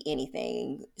can be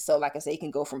anything. So like I said, it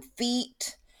can go from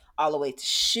feet all the way to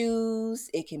shoes,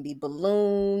 it can be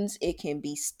balloons, it can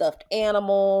be stuffed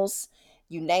animals,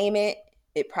 you name it,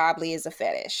 it probably is a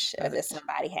fetish that Fetish.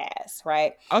 somebody has,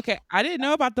 right? Okay, I didn't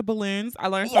know about the balloons. I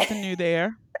learned Yeah. something new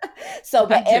there. So,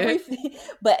 I did.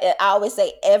 but I always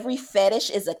say every fetish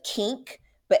is a kink,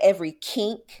 but every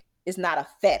kink is not a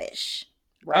fetish,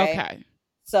 right? Okay.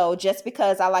 So just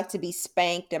because I like to be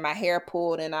spanked and my hair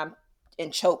pulled and I'm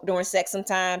and choked during sex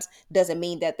sometimes doesn't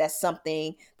mean that that's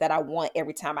something that I want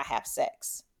every time I have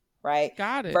sex, right?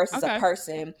 Got it. Versus a Okay.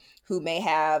 person who may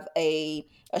have a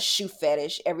shoe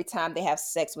fetish. Every time they have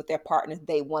sex with their partner,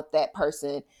 they want that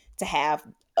person to have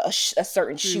a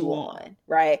certain Shoe shoe on. on,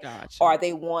 right? Gotcha. Or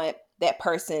they want that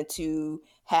person to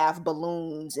have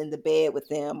balloons in the bed with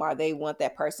them, or they want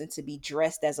that person to be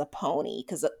dressed as a pony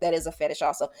because that is a fetish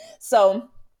also. So,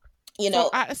 you So know,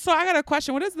 I got a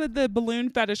question. What is the balloon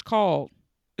fetish called?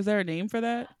 Is there a name for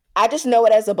that? I just know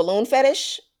it as a balloon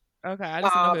fetish. Okay, I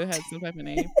just didn't know Um, if it had some type of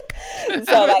name.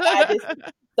 so like I just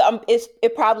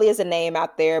it probably is a name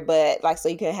out there, but like so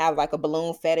you can have like a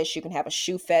balloon fetish, you can have a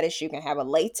shoe fetish, you can have a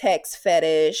latex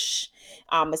fetish.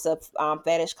 It's a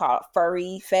fetish called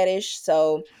furry fetish.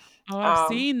 So Oh, I've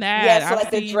seen yeah, that. so I've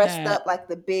like they're seen dressed that. up like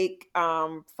the big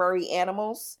furry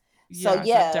animals. So Yes, I've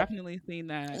yeah, definitely seen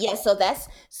that. yeah, so that's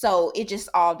so it just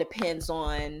all depends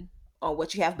on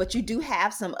what you have, but you do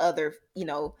have some other,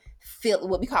 feel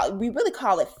what we really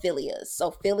call it philias. So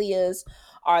philias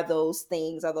are those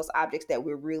things, are those objects that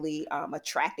we're really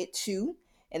attracted to,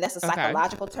 and that's a Okay.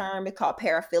 psychological term. It's called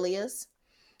paraphilias.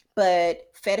 But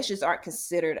fetishes aren't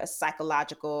considered a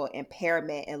psychological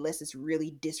impairment unless it's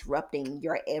really disrupting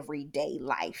your everyday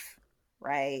life,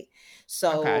 right?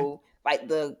 Okay. So like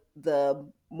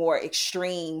the more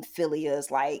extreme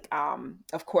philias, like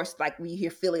of course, like we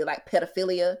hear philia like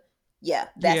pedophilia, yeah,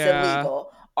 that's Yeah.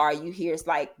 illegal. Or you hear it's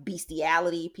like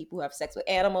bestiality, people who have sex with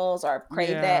animals or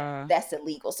crave that, Yeah. that's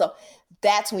illegal. So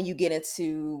that's when you get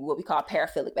into what we call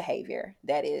paraphilic behavior.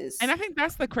 That And is, I think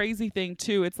that's the crazy thing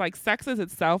too. It's like sex as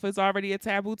itself is already a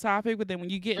taboo topic, but then when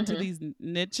you get into mhm, these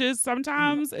niches,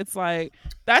 mhm. sometimes it's like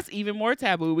that's even more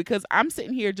taboo because I'm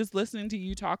sitting here just listening to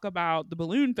you talk about the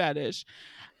balloon fetish.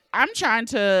 I'm trying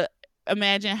to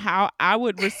imagine how I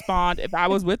would respond if I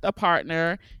was with a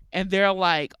partner and they're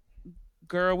like,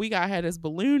 "Girl, we got had this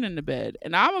balloon in the bed,"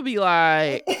 and I'm gonna be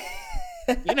like,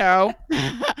 you know,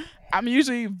 I'm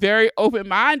usually very open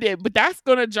minded, but that's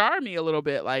gonna jar me a little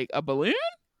bit. Like a balloon,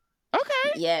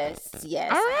 okay, Yes,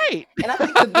 all yes. right. And I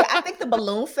think the yeah, I think the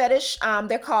balloon fetish,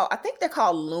 they're called, I think they're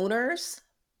called lunars,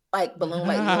 like balloon,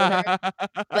 like lunar.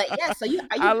 But yeah, so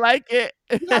I like it.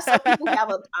 you have some people who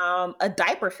have a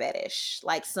diaper fetish,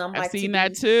 like some I've like to seen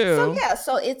that be, so too. yeah,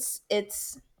 so it's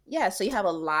yeah, so you have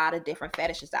a lot of different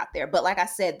fetishes out there. But like I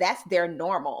said, that's their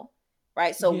normal,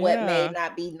 right? So what may Yeah,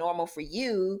 not be normal for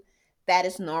you, that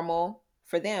is normal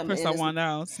for them. for And it's someone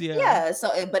else. Yeah, yeah,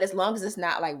 so but as long as it's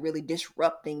not like really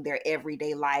disrupting their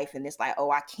everyday life and it's like,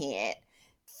 oh, I can't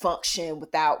function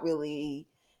without really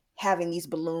having these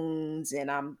balloons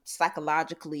and I'm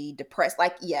psychologically depressed.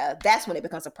 Like, yeah, that's when it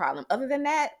becomes a problem. Other than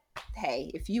that,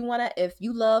 hey, if you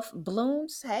love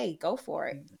balloons, hey, go for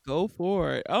it. go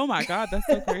for it. Oh my god, that's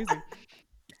so crazy.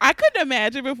 I couldn't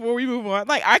imagine before we move on.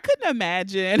 Like I couldn't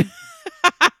imagine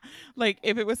like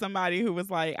if it was somebody who was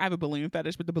like, I have a balloon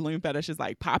fetish, but the balloon fetish is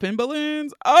like popping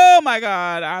balloons. Oh my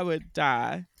god, I would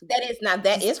die. That is now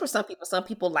that Just is for some people. Some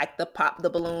people like to pop the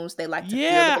balloons. They like to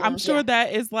feel the yeah, I'm balloons. sure Yeah.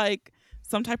 that is like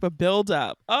some type of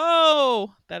buildup.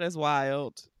 Oh, that is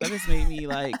wild. That just made me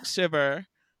like shiver.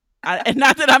 And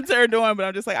not that I'm turned on, but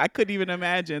I'm just like I couldn't even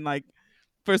imagine like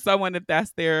for someone if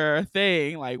that's their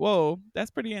thing. Like, whoa,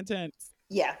 that's pretty intense.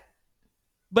 Yeah.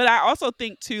 But I also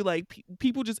think too, like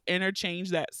people just interchange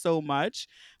that so much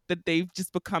that they've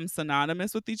just become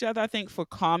synonymous with each other. I think for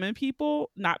common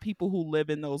people, not people who live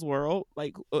in those world,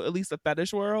 like or at least a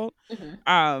fetish world. Hmm.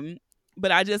 Um,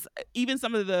 but I just even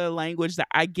some of the language that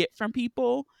I get from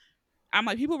people, I'm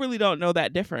like people really don't know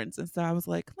that difference, and so I was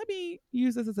like, let me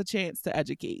use this as a chance to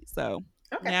educate. So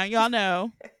Okay. now y'all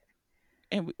know,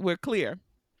 and we're clear.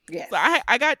 So Yes.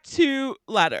 I got two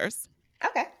letters.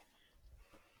 Okay.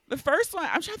 The first one,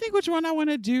 I'm trying to think which one I want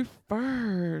to do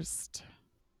first.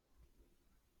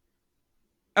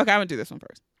 Okay, I'm gonna do this one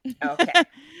first. Okay.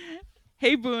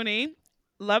 Hey Booney,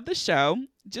 love the show.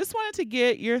 Just wanted to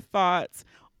get your thoughts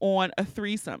on a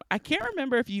threesome. I can't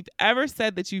remember if you've ever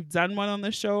said that you've done one on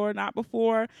the show or not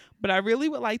before, but I really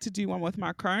would like to do one with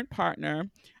my current partner,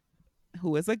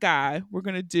 who is a guy.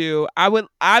 I would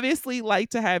obviously like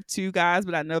to have two guys,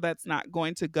 but I know that's not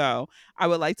going to go. I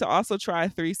would like to also try a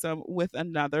threesome with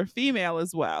another female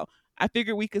as well. I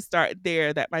figured we could start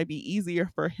there. That might be easier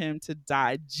for him to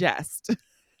digest.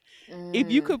 If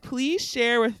you Mm, could please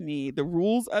share with me the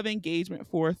rules of engagement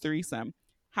for a threesome,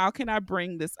 how can I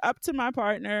bring this up to my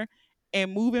partner?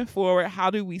 And moving forward, how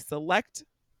do we select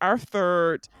our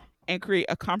third and create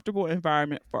a comfortable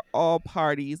environment for all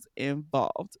parties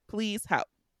involved? Please help.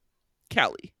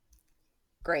 Kelly.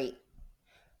 great.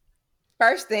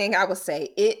 First thing I would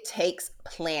say, it takes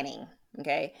planning.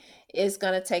 Okay. It's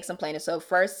going to take some planning. So,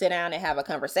 first, sit down and have a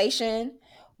conversation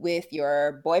with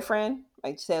your boyfriend.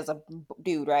 Like, says a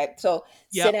dude, right? So,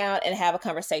 sit Yep. down and have a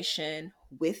conversation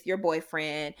with your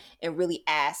boyfriend and really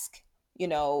ask, you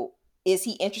know, is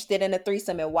he interested in a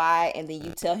threesome and why? And then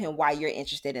you tell him why you're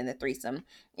interested in the threesome.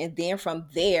 And then from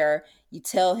there, you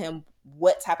tell him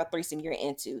what type of threesome you're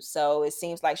into. So it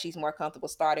seems like she's more comfortable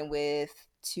starting with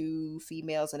two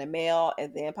females and a male,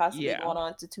 and then possibly Yeah. going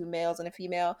on to two males and a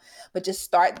female. But just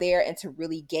start there and to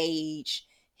really gauge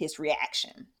his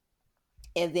reaction.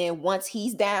 And then once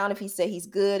he's down, if he said he's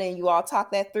good and you all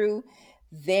talk that through,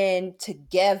 then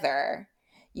together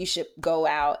you should go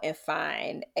out and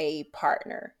find a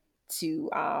partner to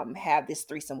have this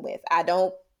threesome with. I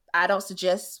don't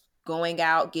suggest going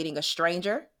out getting a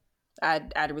stranger. I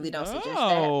really don't suggest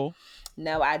that. Oh.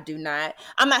 No, I do not.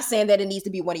 I'm not saying that it needs to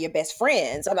be one of your best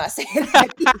friends. I'm not saying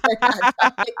that either.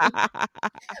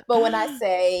 But when I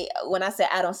say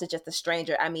I don't suggest a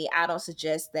stranger, I mean I don't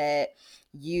suggest that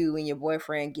you and your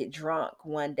boyfriend get drunk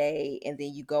one day and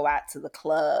then you go out to the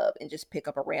club and just pick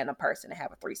up a random person to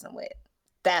have a threesome with.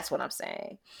 That's what I'm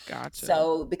saying. Gotcha.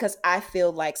 So, because I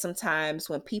feel like sometimes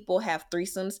when people have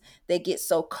threesomes, they get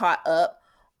so caught up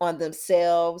on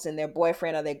themselves and their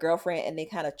boyfriend or their girlfriend, and they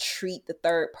kind of treat the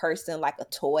third person like a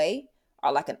toy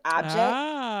or like an object.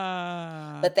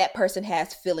 Ah. But that person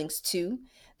has feelings too.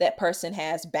 That person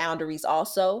has boundaries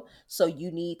also. So,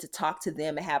 you need to talk to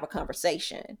them and have a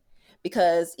conversation.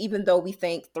 because even though we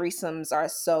think threesomes are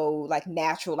so like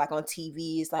natural, like on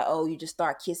TV, it's like, oh, you just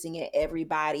start kissing and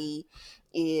everybody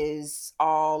is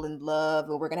all in love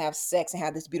and we're gonna have sex and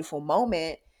have this beautiful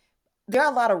moment. There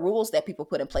are a lot of rules that people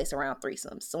put in place around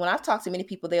threesomes. So when I've talked to many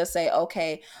people, they'll say,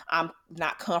 okay, I'm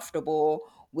not comfortable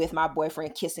with my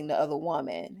boyfriend kissing the other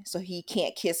woman, so he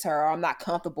can't kiss her, or I'm not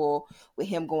comfortable with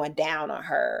him going down on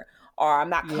her, or I'm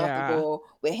not Yeah. comfortable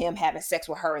with him having sex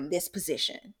with her in this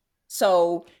position.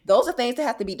 So those are things that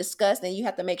have to be discussed, and you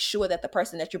have to make sure that the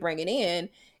person that you're bringing in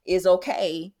is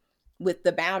okay with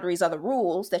the boundaries or the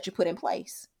rules that you put in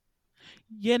place.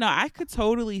 You know, I could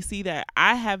totally see that.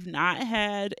 I have not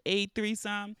had a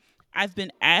threesome. I've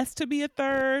been asked to be a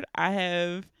third.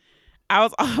 I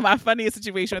was my funniest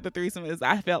situation with the threesome is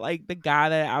I felt like the guy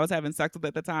that I was having sex with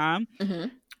at the time Hmm.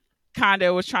 kind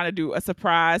of was trying to do a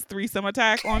surprise threesome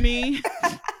attack on me.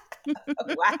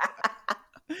 Wow.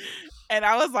 And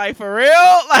I was like, for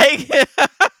real? Like,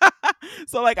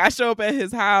 so like I show up at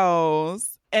his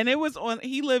house and it was on,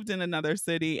 he lived in another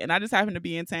city and I just happened to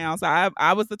be in town. So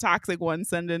I was the toxic one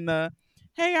sending the,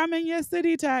 hey, I'm in your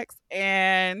city text.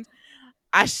 And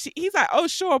he's like, oh,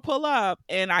 sure, pull up.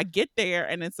 And I get there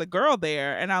and it's a girl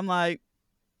there. And I'm like,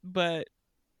 but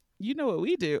you know what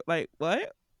we do? Like,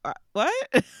 what? What?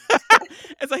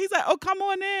 And so he's like, oh, come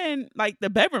on in, like the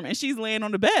bedroom. And she's laying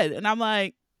on the bed. And I'm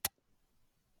like,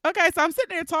 okay, so I'm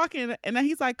sitting there talking, and then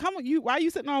he's like, "Come on, you. Why are you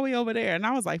sitting all the way over there?" And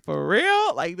I was like, "For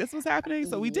real? Like this was happening?"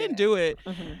 So we didn't Yeah. do it,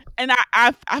 Hmm. and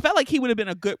I felt like he would have been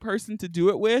a good person to do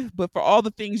it with, but for all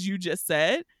the things you just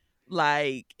said,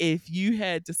 like if you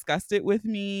had discussed it with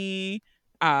me,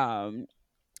 um,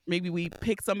 maybe we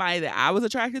picked somebody that I was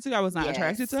attracted to. I was not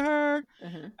attracted Yes. to her.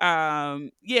 Hmm.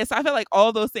 Yeah, so I felt like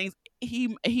all those things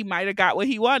he might have got what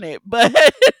he wanted, but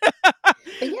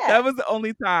But yeah, that was the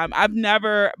only time I've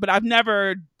never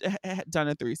done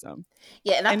a threesome.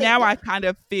 yeah, and I And think now I that kind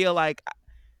of feel like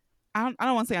I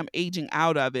don't want to say I'm aging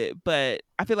out of it, but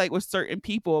I feel like with certain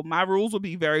people, my rules will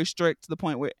be very strict to the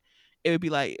point where it would be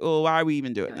like, well, why are we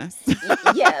even doing this?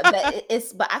 Yeah, but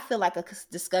but I feel like a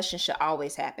discussion should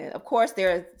always happen. Of course,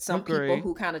 there are some people Agree.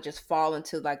 who kind of just fall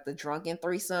into like the drunken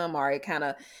threesome, or it kind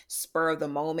of spur of the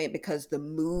moment because the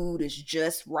mood is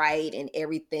just right and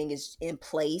everything is in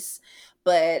place.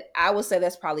 But I would say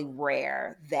that's probably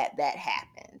rare that that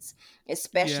happens,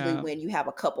 especially Yeah. when you have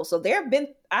a couple. So there have been,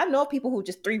 I know people who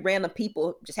just three random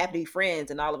people just happen to be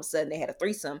friends and all of a sudden they had a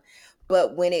threesome.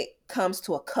 But when it comes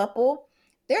to a couple,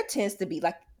 there tends to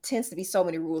be so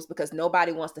many rules because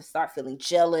nobody wants to start feeling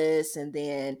jealous, and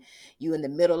then you in the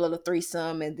middle of the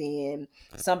threesome and then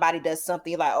somebody does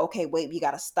something like, okay, wait, you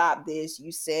got to stop this,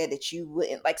 you said that you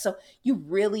wouldn't, like, so you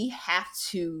really have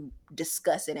to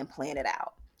discuss it and plan it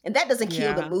out, and that doesn't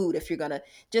kill the Yeah. mood if you're gonna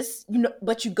just,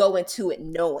 but you go into it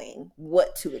knowing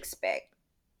what to expect.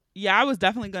 Yeah, I was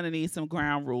definitely going to need some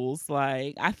ground rules.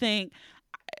 Like, I think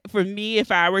for me,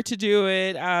 if I were to do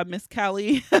it, Miss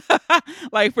Kelly,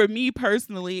 like for me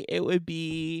personally, it would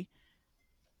be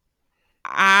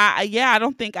I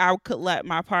don't think I could let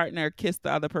my partner kiss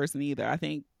the other person either. I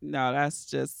think no, that's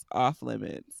just off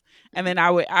limits. And Mhm, then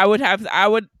I would have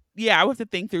to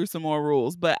think through some more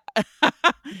rules, but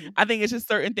mhm. I think it's just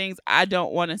certain things I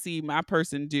don't want to see my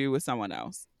person do with someone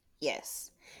else.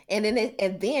 Yes. And then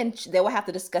they will have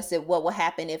to discuss it, what will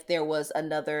happen if there was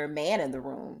another man in the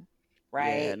room,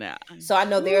 Yeah, right? nah. So I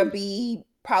know there'll Whew. be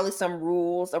probably some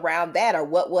rules around that, or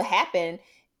what will happen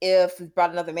if we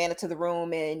brought another man into the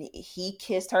room and he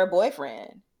kissed her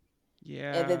boyfriend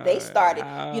and then they started,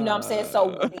 you know what I'm saying?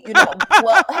 So, Yeah.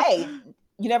 well, hey,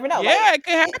 you never know. Like, Yeah, it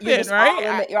could you're happen, just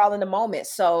right? you're all in the moment.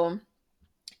 So,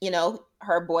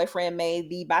 her boyfriend may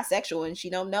be bisexual and she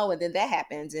don't know, and then that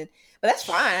happens, and but that's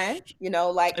fine,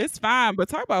 like, It's fine, but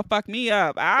talk about fuck me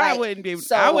up. like, I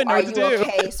so wouldn't know are what to you do.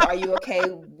 okay? So are you okay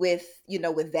with,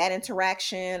 with that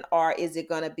interaction, or is it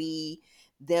going to be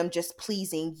them just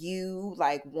pleasing you?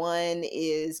 Like, one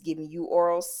is giving you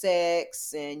oral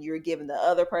sex and you're giving the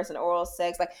other person oral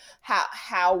sex. Like,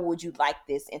 how would you like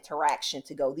this interaction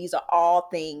to go? These are all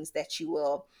things that you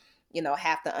will,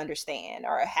 have to understand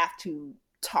or have to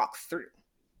talk through,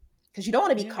 because you don't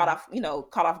want to be caught Yeah. off,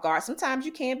 caught off guard. Sometimes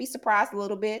you can be surprised a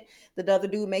little bit. The other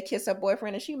dude may kiss her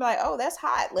boyfriend, and she be like, "Oh, that's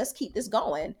hot. Let's keep this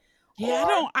going." Yeah,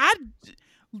 Or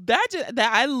that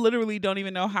I literally don't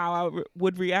even know how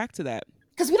would react to that.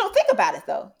 because we don't think about it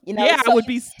though, Yeah, I So would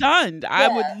be stunned. I yeah,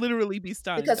 would literally be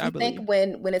stunned, because I we think believe.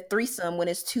 when a threesome, when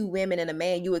it's two women and a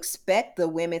man, you expect the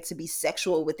women to be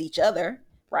sexual with each other,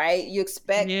 right? You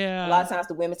expect a lot Yeah. of times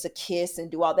the women to kiss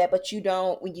and do all that, but you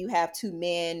don't when you have two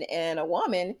men and a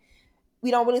woman.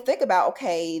 we don't really think about,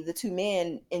 okay, the two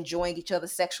men enjoying each other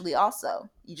sexually also.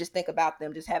 You just think about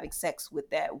them just having sex with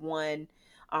that one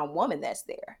woman that's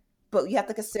there. But you have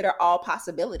to consider all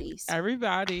possibilities.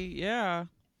 Everybody, yeah.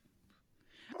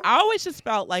 I always just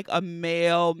felt like a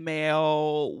male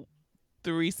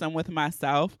threesome with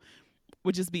myself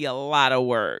would just be a lot of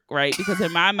work, right? Because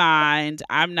in my mind,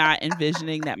 I'm not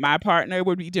envisioning that my partner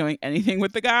would be doing anything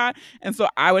with the guy. And so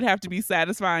I would have to be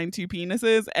satisfying two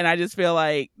penises. And I just feel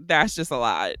like that's just a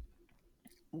lot.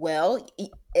 Well,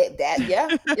 that,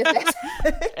 yeah, if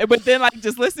that's But then, like,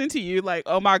 just listening to you, like,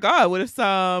 oh my God, what if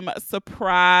some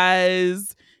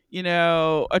surprise,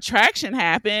 attraction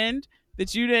happened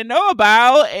that you didn't know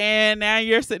about? And now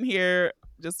you're sitting here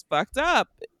just fucked up.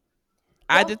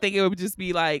 I well, just think it would just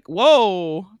be like,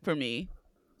 whoa, for me.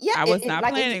 yeah, I was it not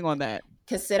like if planning on that.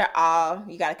 consider all,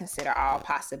 you got to consider all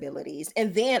possibilities,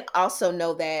 and then also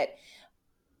know that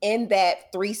in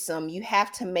that threesome, you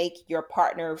have to make your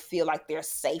partner feel like they're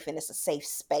safe and it's a safe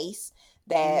space,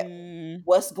 that Mm,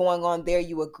 what's going on there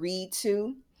you agreed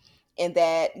to, and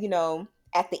that,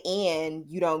 at the end,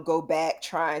 you don't go back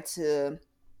trying to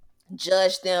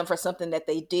judge them for something that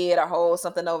they did or hold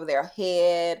something over their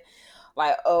head.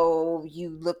 Like, oh, you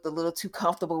looked a little too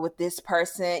comfortable with this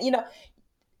person,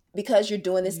 because you're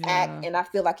doing this act. yeah. And I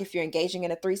feel like if you're engaging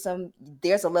in a threesome,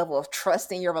 there's a level of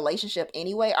trust in your relationship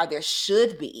anyway, or there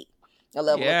should be a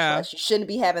level of Yeah. trust. You shouldn't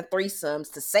be having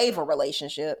threesomes to save a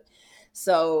relationship.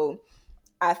 So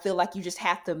I feel like you just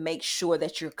have to make sure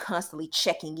that you're constantly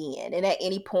checking in. And at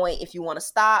any point, if you want to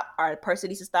stop or the person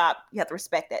needs to stop, you have to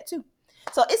respect that too.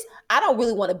 So I don't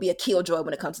really want to be a killjoy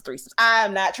when it comes to threesomes.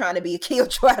 I'm not trying to be a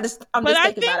killjoy. I'm But just I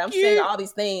thinking about think it. I'm saying you all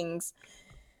these things.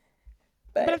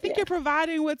 but I But think yeah. you're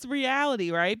providing what's reality,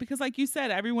 right? Because like you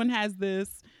said, everyone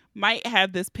might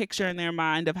have this picture in their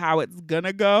mind of how it's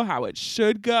gonna go, how it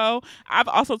should go. I've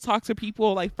also talked to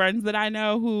people like friends that I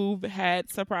know who've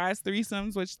had surprise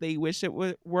threesomes, which they wish it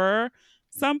were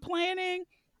some planning,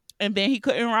 and then he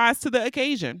couldn't rise to the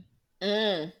occasion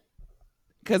Mm.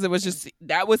 because it was just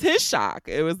that was his shock.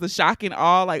 It was the shocking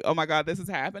awe, like, oh my God, this is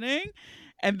happening,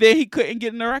 and then he couldn't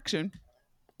get an erection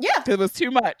Yeah. because it was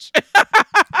too much.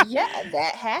 Yeah,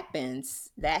 that happens.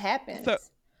 That so happens.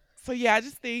 So yeah, I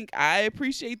just think I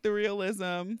appreciate the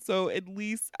realism. So at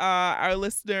least our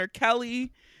listener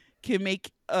Kelly can make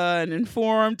an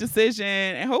informed decision,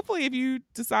 and hopefully, if you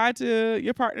decide to,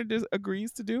 your partner just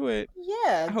agrees to do it.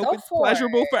 Yeah, I hope go it's for it.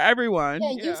 pleasurable for everyone. Yeah,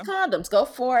 use Yeah. condoms. Go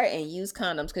for it and use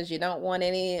condoms because you don't want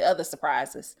any other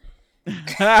surprises.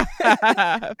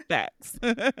 Facts.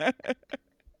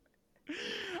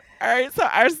 All right. So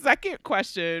our second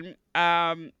question,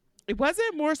 it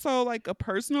wasn't more so like a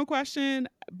personal question,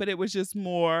 but it was just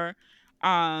more,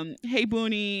 hey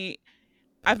Booney,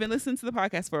 I've been listening to the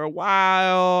podcast for a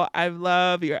while. I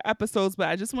love your episodes, but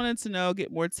I just wanted to know,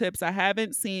 get more tips. I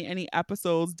haven't seen any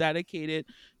episodes dedicated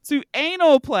to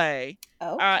anal play.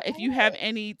 If you have Okay.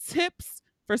 any tips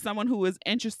for someone who is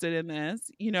interested in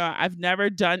this, I've never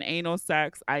done anal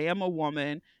sex. I am a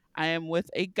woman. I am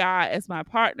with a guy as my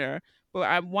partner, but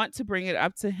I want to bring it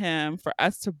up to him for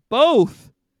us to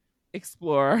both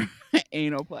explore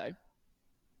anal play.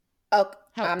 Okay.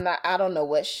 Help. I don't know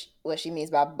what she means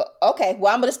by, but okay.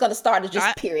 Well, I'm just going to start at just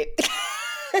I, period.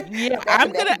 yeah, Because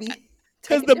I'm that gonna can be because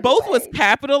taken the different both was ways.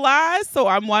 capitalized, so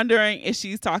I'm wondering if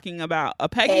she's talking about a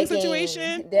pegging situation.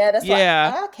 Pegging. Yeah, that's what.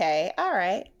 Yeah. Okay. All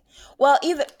right. Well,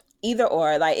 either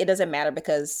or, like, it doesn't matter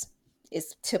because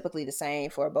it's typically the same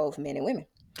for both men and women.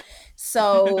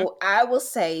 So I will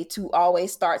say to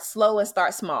always start slow and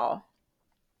start small.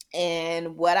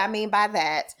 And what I mean by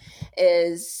that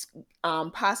is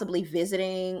possibly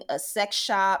visiting a sex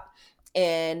shop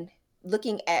and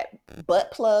looking at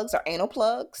butt plugs or anal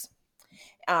plugs,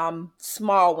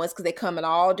 small ones, because they come in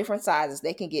all different sizes.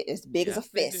 They can get as big as a Yes,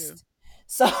 they do. fist.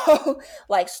 So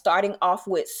like starting off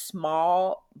with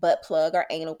small butt plug or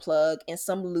anal plug and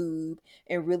some lube,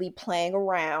 and really playing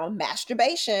around.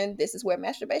 Masturbation, this is where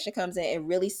masturbation comes in, and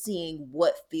really seeing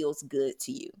what feels good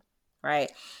to you, right?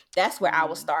 That's where I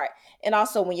will Mm. start. And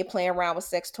also, when you're playing around with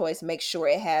sex toys, make sure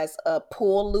it has a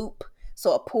pull loop,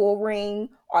 so a pull ring,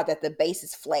 or that the base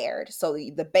is flared. So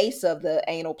the base of the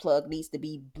anal plug needs to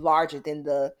be larger than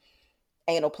the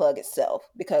anal plug itself,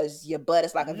 because your butt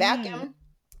is like a Mm. vacuum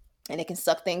and it can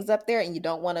suck things up there, and you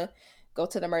don't want to go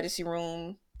to the emergency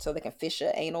room so they can fish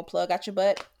an anal plug out your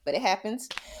butt, but it happens.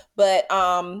 But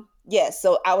yeah,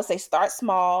 so I would say start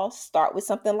small, start with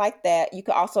something like that. You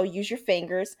can also use your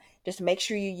fingers. Just make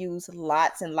sure you use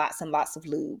lots and lots and lots of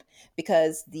lube,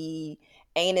 because the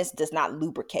anus does not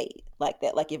lubricate like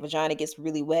that. Like your vagina gets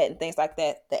really wet and things like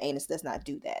that, the anus does not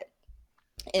do that.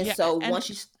 And Yeah, so and once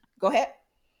you go ahead.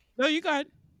 no, you got.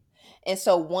 And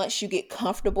so once you get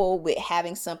comfortable with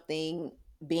having something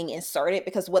being inserted,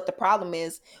 because what the problem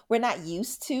is, we're not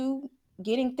used to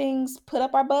getting things put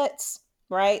up our butts,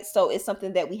 right? So it's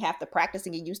something that we have to practice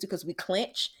and get used to because we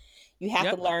clench. You have to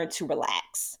Yep. learn to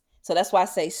relax. So that's why I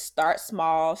say start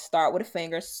small, start with a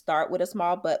finger, start with a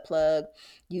small butt plug,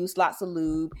 use lots of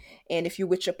lube. And if you're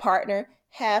with your partner,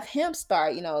 have him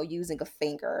start, using a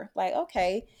finger. Like,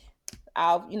 okay,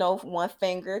 I'll, one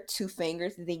finger, two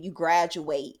fingers, and then you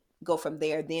graduate, go from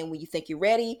there. Then when you think you're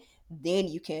ready, then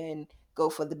you can go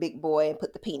for the big boy and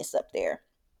put the penis up there.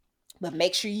 But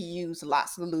make sure you use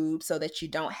lots of lube so that you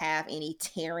don't have any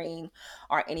tearing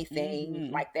or anything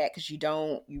Hmm. like that, because you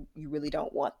really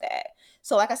don't want that.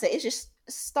 So like I said, it's just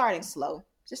starting slow.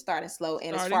 Just starting slow.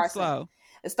 And as Starting far as slow.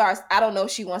 I don't know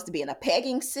if she wants to be in a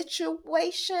pegging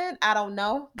situation. I don't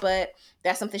know, but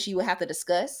that's something she would have to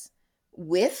discuss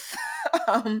with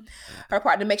um, her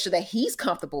partner to make sure that he's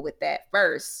comfortable with that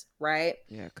first, right?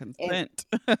 Yeah, And consent.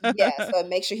 yeah, so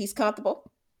make sure he's comfortable.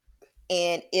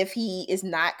 And if he is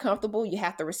not comfortable, you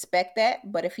have to respect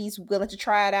that. But if he's willing to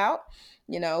try it out,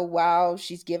 while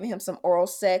she's giving him some oral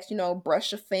sex,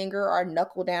 brush a finger or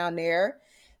knuckle down there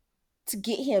to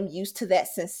get him used to that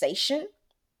sensation.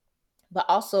 But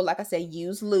also, like I said,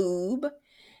 use lube.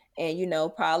 And,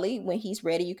 probably when he's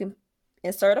ready, you can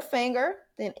insert a finger,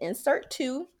 then insert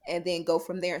two, and then go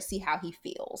from there and see how he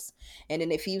feels. And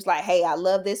then if he's like, hey, I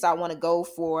love this, I want to go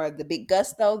for the big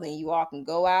gusto, then you all can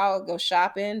go out, go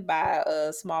shopping, buy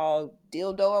a small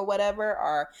dildo or whatever,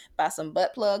 or buy some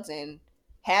butt plugs and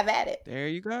have at it, There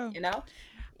you go. you know?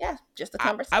 Yeah, just a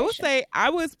I will conversation. say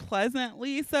I was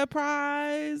pleasantly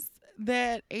surprised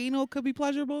that anal could be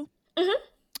pleasurable. Hmm.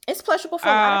 It's pleasurable for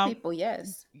a lot of Um, people,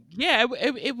 yes. yeah,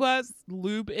 it was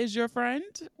lube is your friend,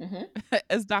 Hmm.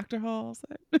 as Dr. Hall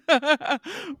said.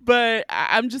 But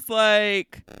I'm just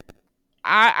like,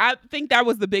 I think that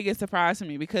was the biggest surprise to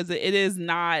me because it is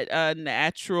not a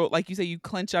natural, like you say, you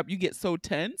clench up, you get so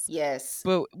tense. Yes.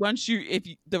 But once if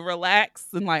you the relax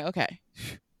and like, okay,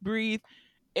 breathe,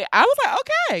 I was like,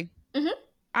 okay, Hmm.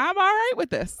 I'm all right with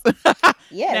this. Now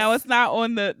Yes. it's not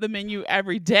on the menu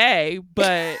every day,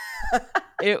 but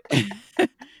it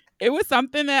it was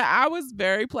something that I was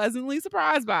very pleasantly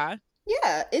surprised by.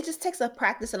 Yeah, it just takes a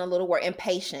practice and a little work and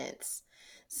patience.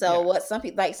 So Yes. what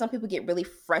some people get really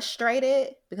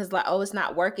frustrated because like, oh, it's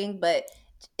not working, but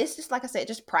it's just like I said,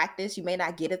 just practice. You may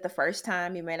not get it the first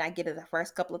time, you may not get it the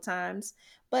first couple of times,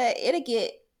 but it'll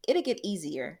get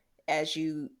easier as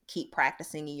you keep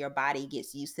practicing and your body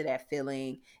gets used to that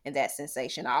feeling and that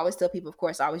sensation. I always tell people, of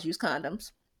course, always use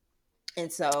condoms.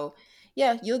 And so,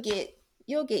 yeah, you'll get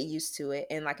used to it.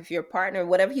 And like if your partner,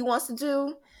 whatever he wants to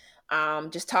do,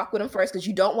 just talk with him first because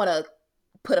you don't want to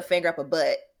put a finger up a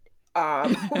butt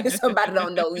when somebody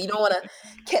don't know. You don't want to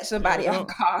catch Yeah, somebody off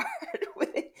don't. guard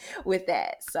with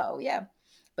that. So yeah.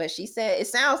 But she said it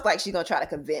sounds like she's gonna try to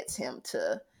convince him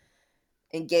to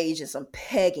engage in some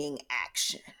pegging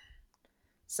action.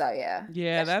 So yeah,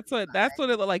 Yeah, that should be that's what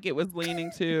it looked like it was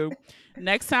leaning to.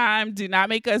 Next time, do not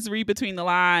make us read between the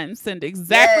lines. Send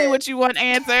exactly yes. what you want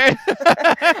answered.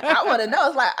 I want to know.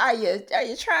 It's like, are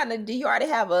you trying to? Do you already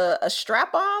have a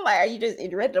strap on? Like, are you just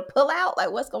ready to pull out?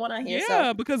 Like, what's going on here? So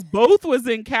Yeah, because both was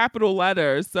in capital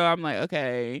letters. So I'm like,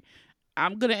 okay,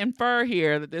 I'm gonna infer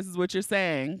here that this is what you're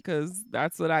saying because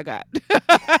that's what I got.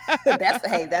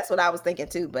 that's what I was thinking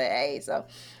too. But hey, so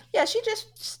yeah, she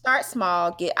just start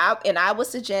small, get out, and I would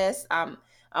suggest.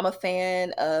 I'm a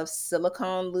fan of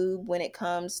silicone lube when it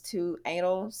comes to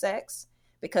anal sex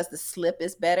because the slip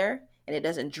is better and it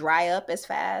doesn't dry up as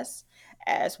fast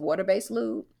as water based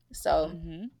lube. So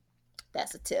Hmm.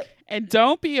 that's a tip. And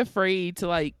don't be afraid to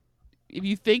like, if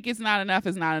you think it's not enough,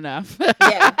 it's not enough.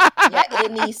 Yeah. Yeah,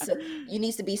 it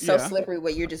needs to be so Yeah. slippery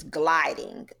where you're just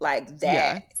gliding like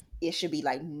that. Yes. It should be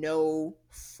like no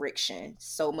friction,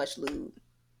 so much lube.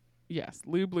 Yes.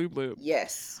 Lube, lube, lube.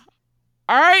 Yes.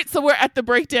 All right. So we're at the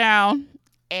breakdown.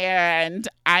 And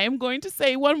I am going to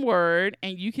say one word,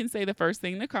 and you can say the first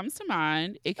thing that comes to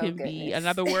mind. It Oh can be goodness.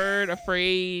 another word, a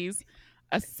phrase,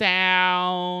 a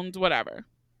sound, whatever.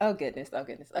 Oh goodness. Oh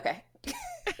goodness. Okay.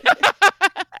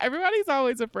 Everybody's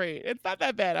always afraid. It's not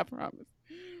that bad, I promise.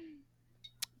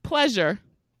 Pleasure.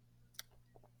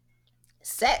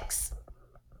 Sex.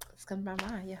 It's coming to my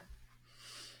mind, yeah.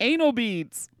 Anal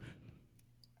beads.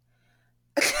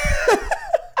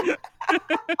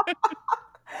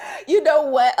 You know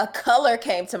what? A color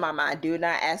came to my mind. Do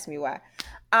not ask me why.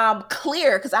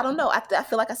 Clear, because I don't know. I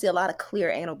feel like I see a lot of clear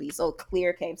anal beads. So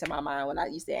clear came to my mind when I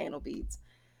used the anal beads.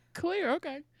 Clear.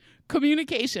 Okay.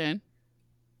 Communication.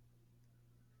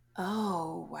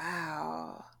 Oh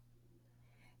wow.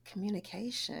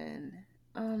 Communication.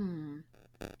 Um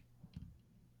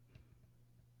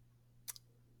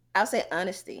I'll say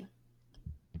honesty.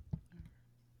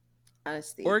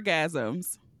 Honesty.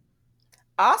 Orgasms.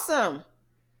 Awesome.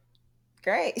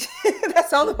 Great.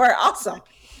 That's the only word. Awesome.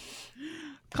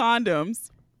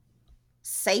 Condoms.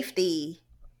 Safety.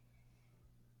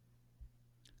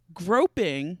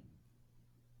 Groping.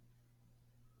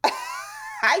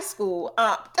 High school.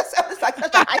 That sounds like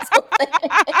such a high school thing.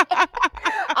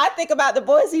 I think about the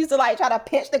boys who used to like try to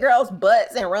pinch the girls'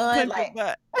 butts and run, Punch like, your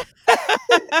butt.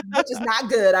 which is not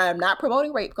good. I am not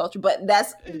promoting rape culture, but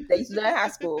that's they used to do that in high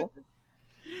school.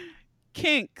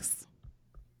 Kinks.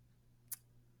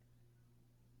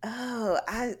 Oh,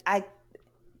 I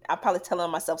probably telling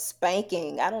myself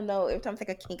spanking. I don't know. Every time I think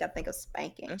of kink, I think of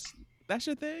spanking. That's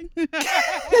your thing?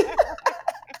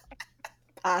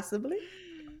 Possibly.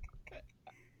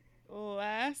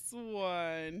 Last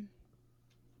one.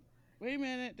 Wait a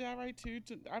minute. Did I write two?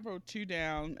 I wrote two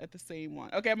down at the same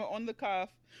one. Okay, I'm on the cuff.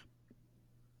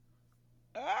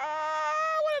 What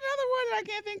another one? I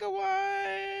can't think of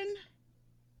one.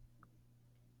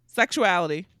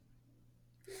 Sexuality.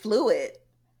 Fluid.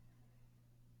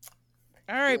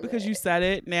 All right, because you said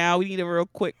it. Now we need a real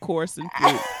quick course in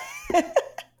fluid.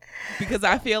 Because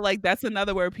I feel like that's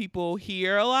another word people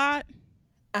hear a lot.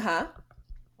 Uh-huh.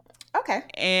 Okay.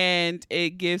 And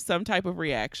it gives some type of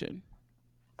reaction.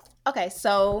 Okay,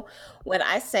 so when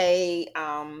I say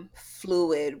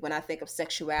fluid, when I think of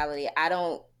sexuality, I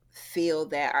don't feel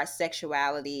that our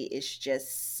sexuality is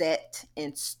just set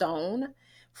in stone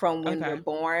from when we're Okay.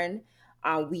 born.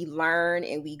 We learn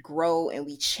and we grow and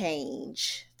we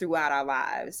change throughout our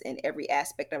lives in every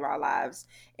aspect of our lives.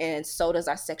 And so does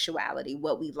our sexuality.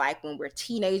 What we like when we're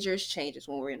teenagers changes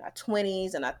when we're in our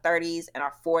 20s and our 30s and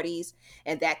our 40s.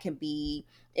 And that can be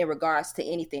in regards to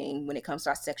anything when it comes to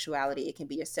our sexuality. It can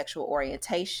be your sexual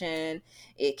orientation,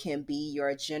 it can be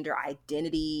your gender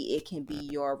identity, it can be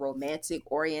your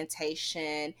romantic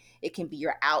orientation, it can be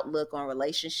your outlook on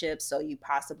relationships. So you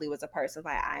possibly was a person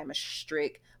like, I am a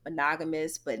strict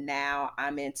monogamous, but now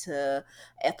I'm into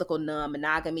ethical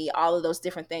non-monogamy, all of those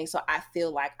different things. So I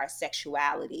feel like our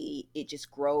sexuality, it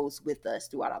just grows with us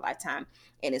throughout our lifetime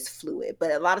and it's fluid.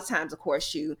 But a lot of times, of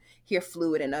course, you hear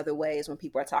fluid in other ways when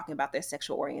people are talking about their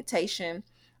sexual orientation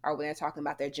or when they're talking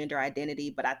about their gender identity.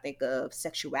 But I think of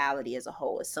sexuality as a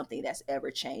whole as something that's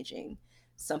ever changing,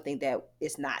 something that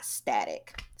is not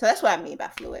static. So that's what I mean by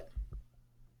fluid.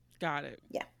 Got it.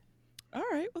 Yeah. All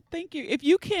right. Well, thank you. If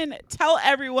you can tell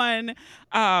everyone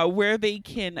where they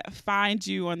can find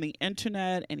you on the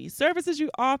internet, any services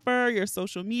you offer, your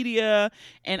social media,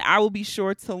 and I will be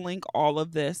sure to link all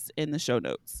of this in the show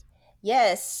notes.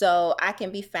 Yes, so I can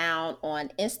be found on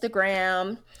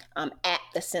Instagram at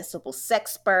the Sensible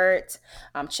Sexpert.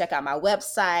 Check out my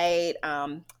website,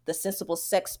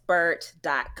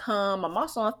 thesensiblesexpert.com. I'm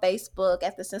also on Facebook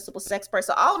at the Sensible Sexpert.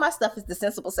 So all of my stuff is the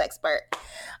Sensible Sexpert.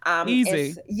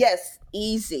 Easy. Yes,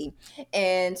 easy.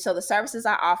 And so the services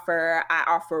I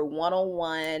offer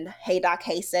one-on-one Hey Doc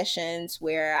Hey sessions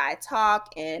where I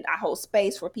talk and I hold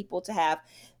space for people to have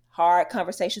hard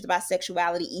conversations about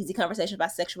sexuality, easy conversations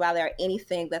about sexuality, or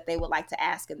anything that they would like to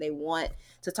ask and they want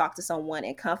to talk to someone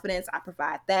in confidence. I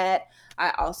provide that.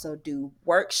 I also do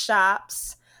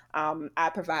workshops.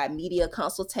 I provide media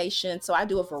consultation. So I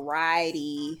do a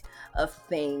variety of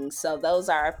things. So those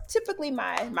are typically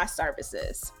my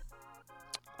services.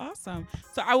 Awesome.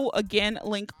 So I will again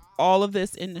link all of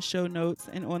this in the show notes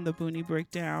and on the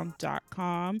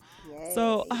booniebreakdown.com. Yay.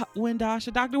 So Dr.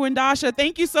 Windasha,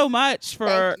 thank you so much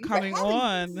for coming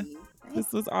on.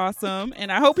 This was awesome.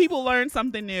 And I hope people learned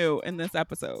something new in this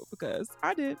episode because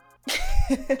I did.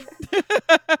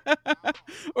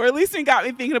 Or at least it got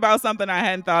me thinking about something I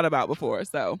hadn't thought about before.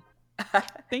 So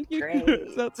thank you.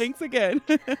 Great. So thanks again.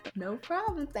 No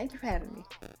problem. Thank you for having me.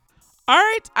 All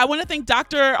right. I want to thank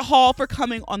Dr. Hall for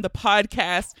coming on the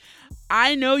podcast.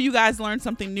 I know you guys learned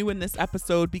something new in this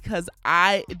episode because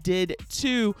I did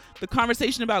too. The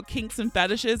conversation about kinks and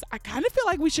fetishes, I kind of feel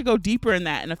like we should go deeper in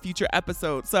that in a future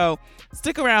episode. So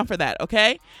stick around for that,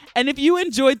 okay? And if you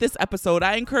enjoyed this episode,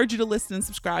 I encourage you to listen and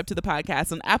subscribe to the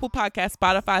podcast on Apple Podcasts,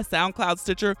 Spotify, SoundCloud,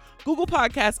 Stitcher, Google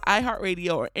Podcasts,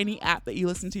 iHeartRadio, or any app that you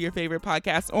listen to your favorite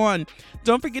podcasts on.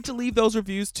 Don't forget to leave those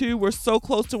reviews too. We're so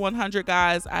close to 100,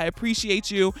 guys. I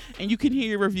appreciate you, and you can hear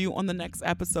your review on the next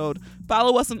episode.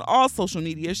 Follow us on all social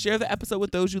media. Share the episode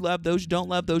with those you love, those you don't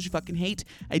love, those you fucking hate.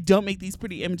 I don't make these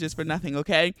pretty images for nothing,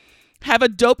 okay? Have a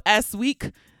dope ass week.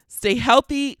 Stay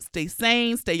healthy, stay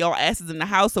sane, stay y'all asses in the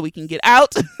house so we can get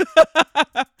out.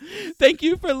 Thank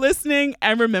you for listening.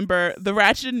 And remember, the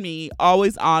ratchet in me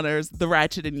always honors the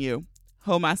ratchet in you.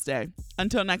 Namaste.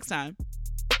 Until next time.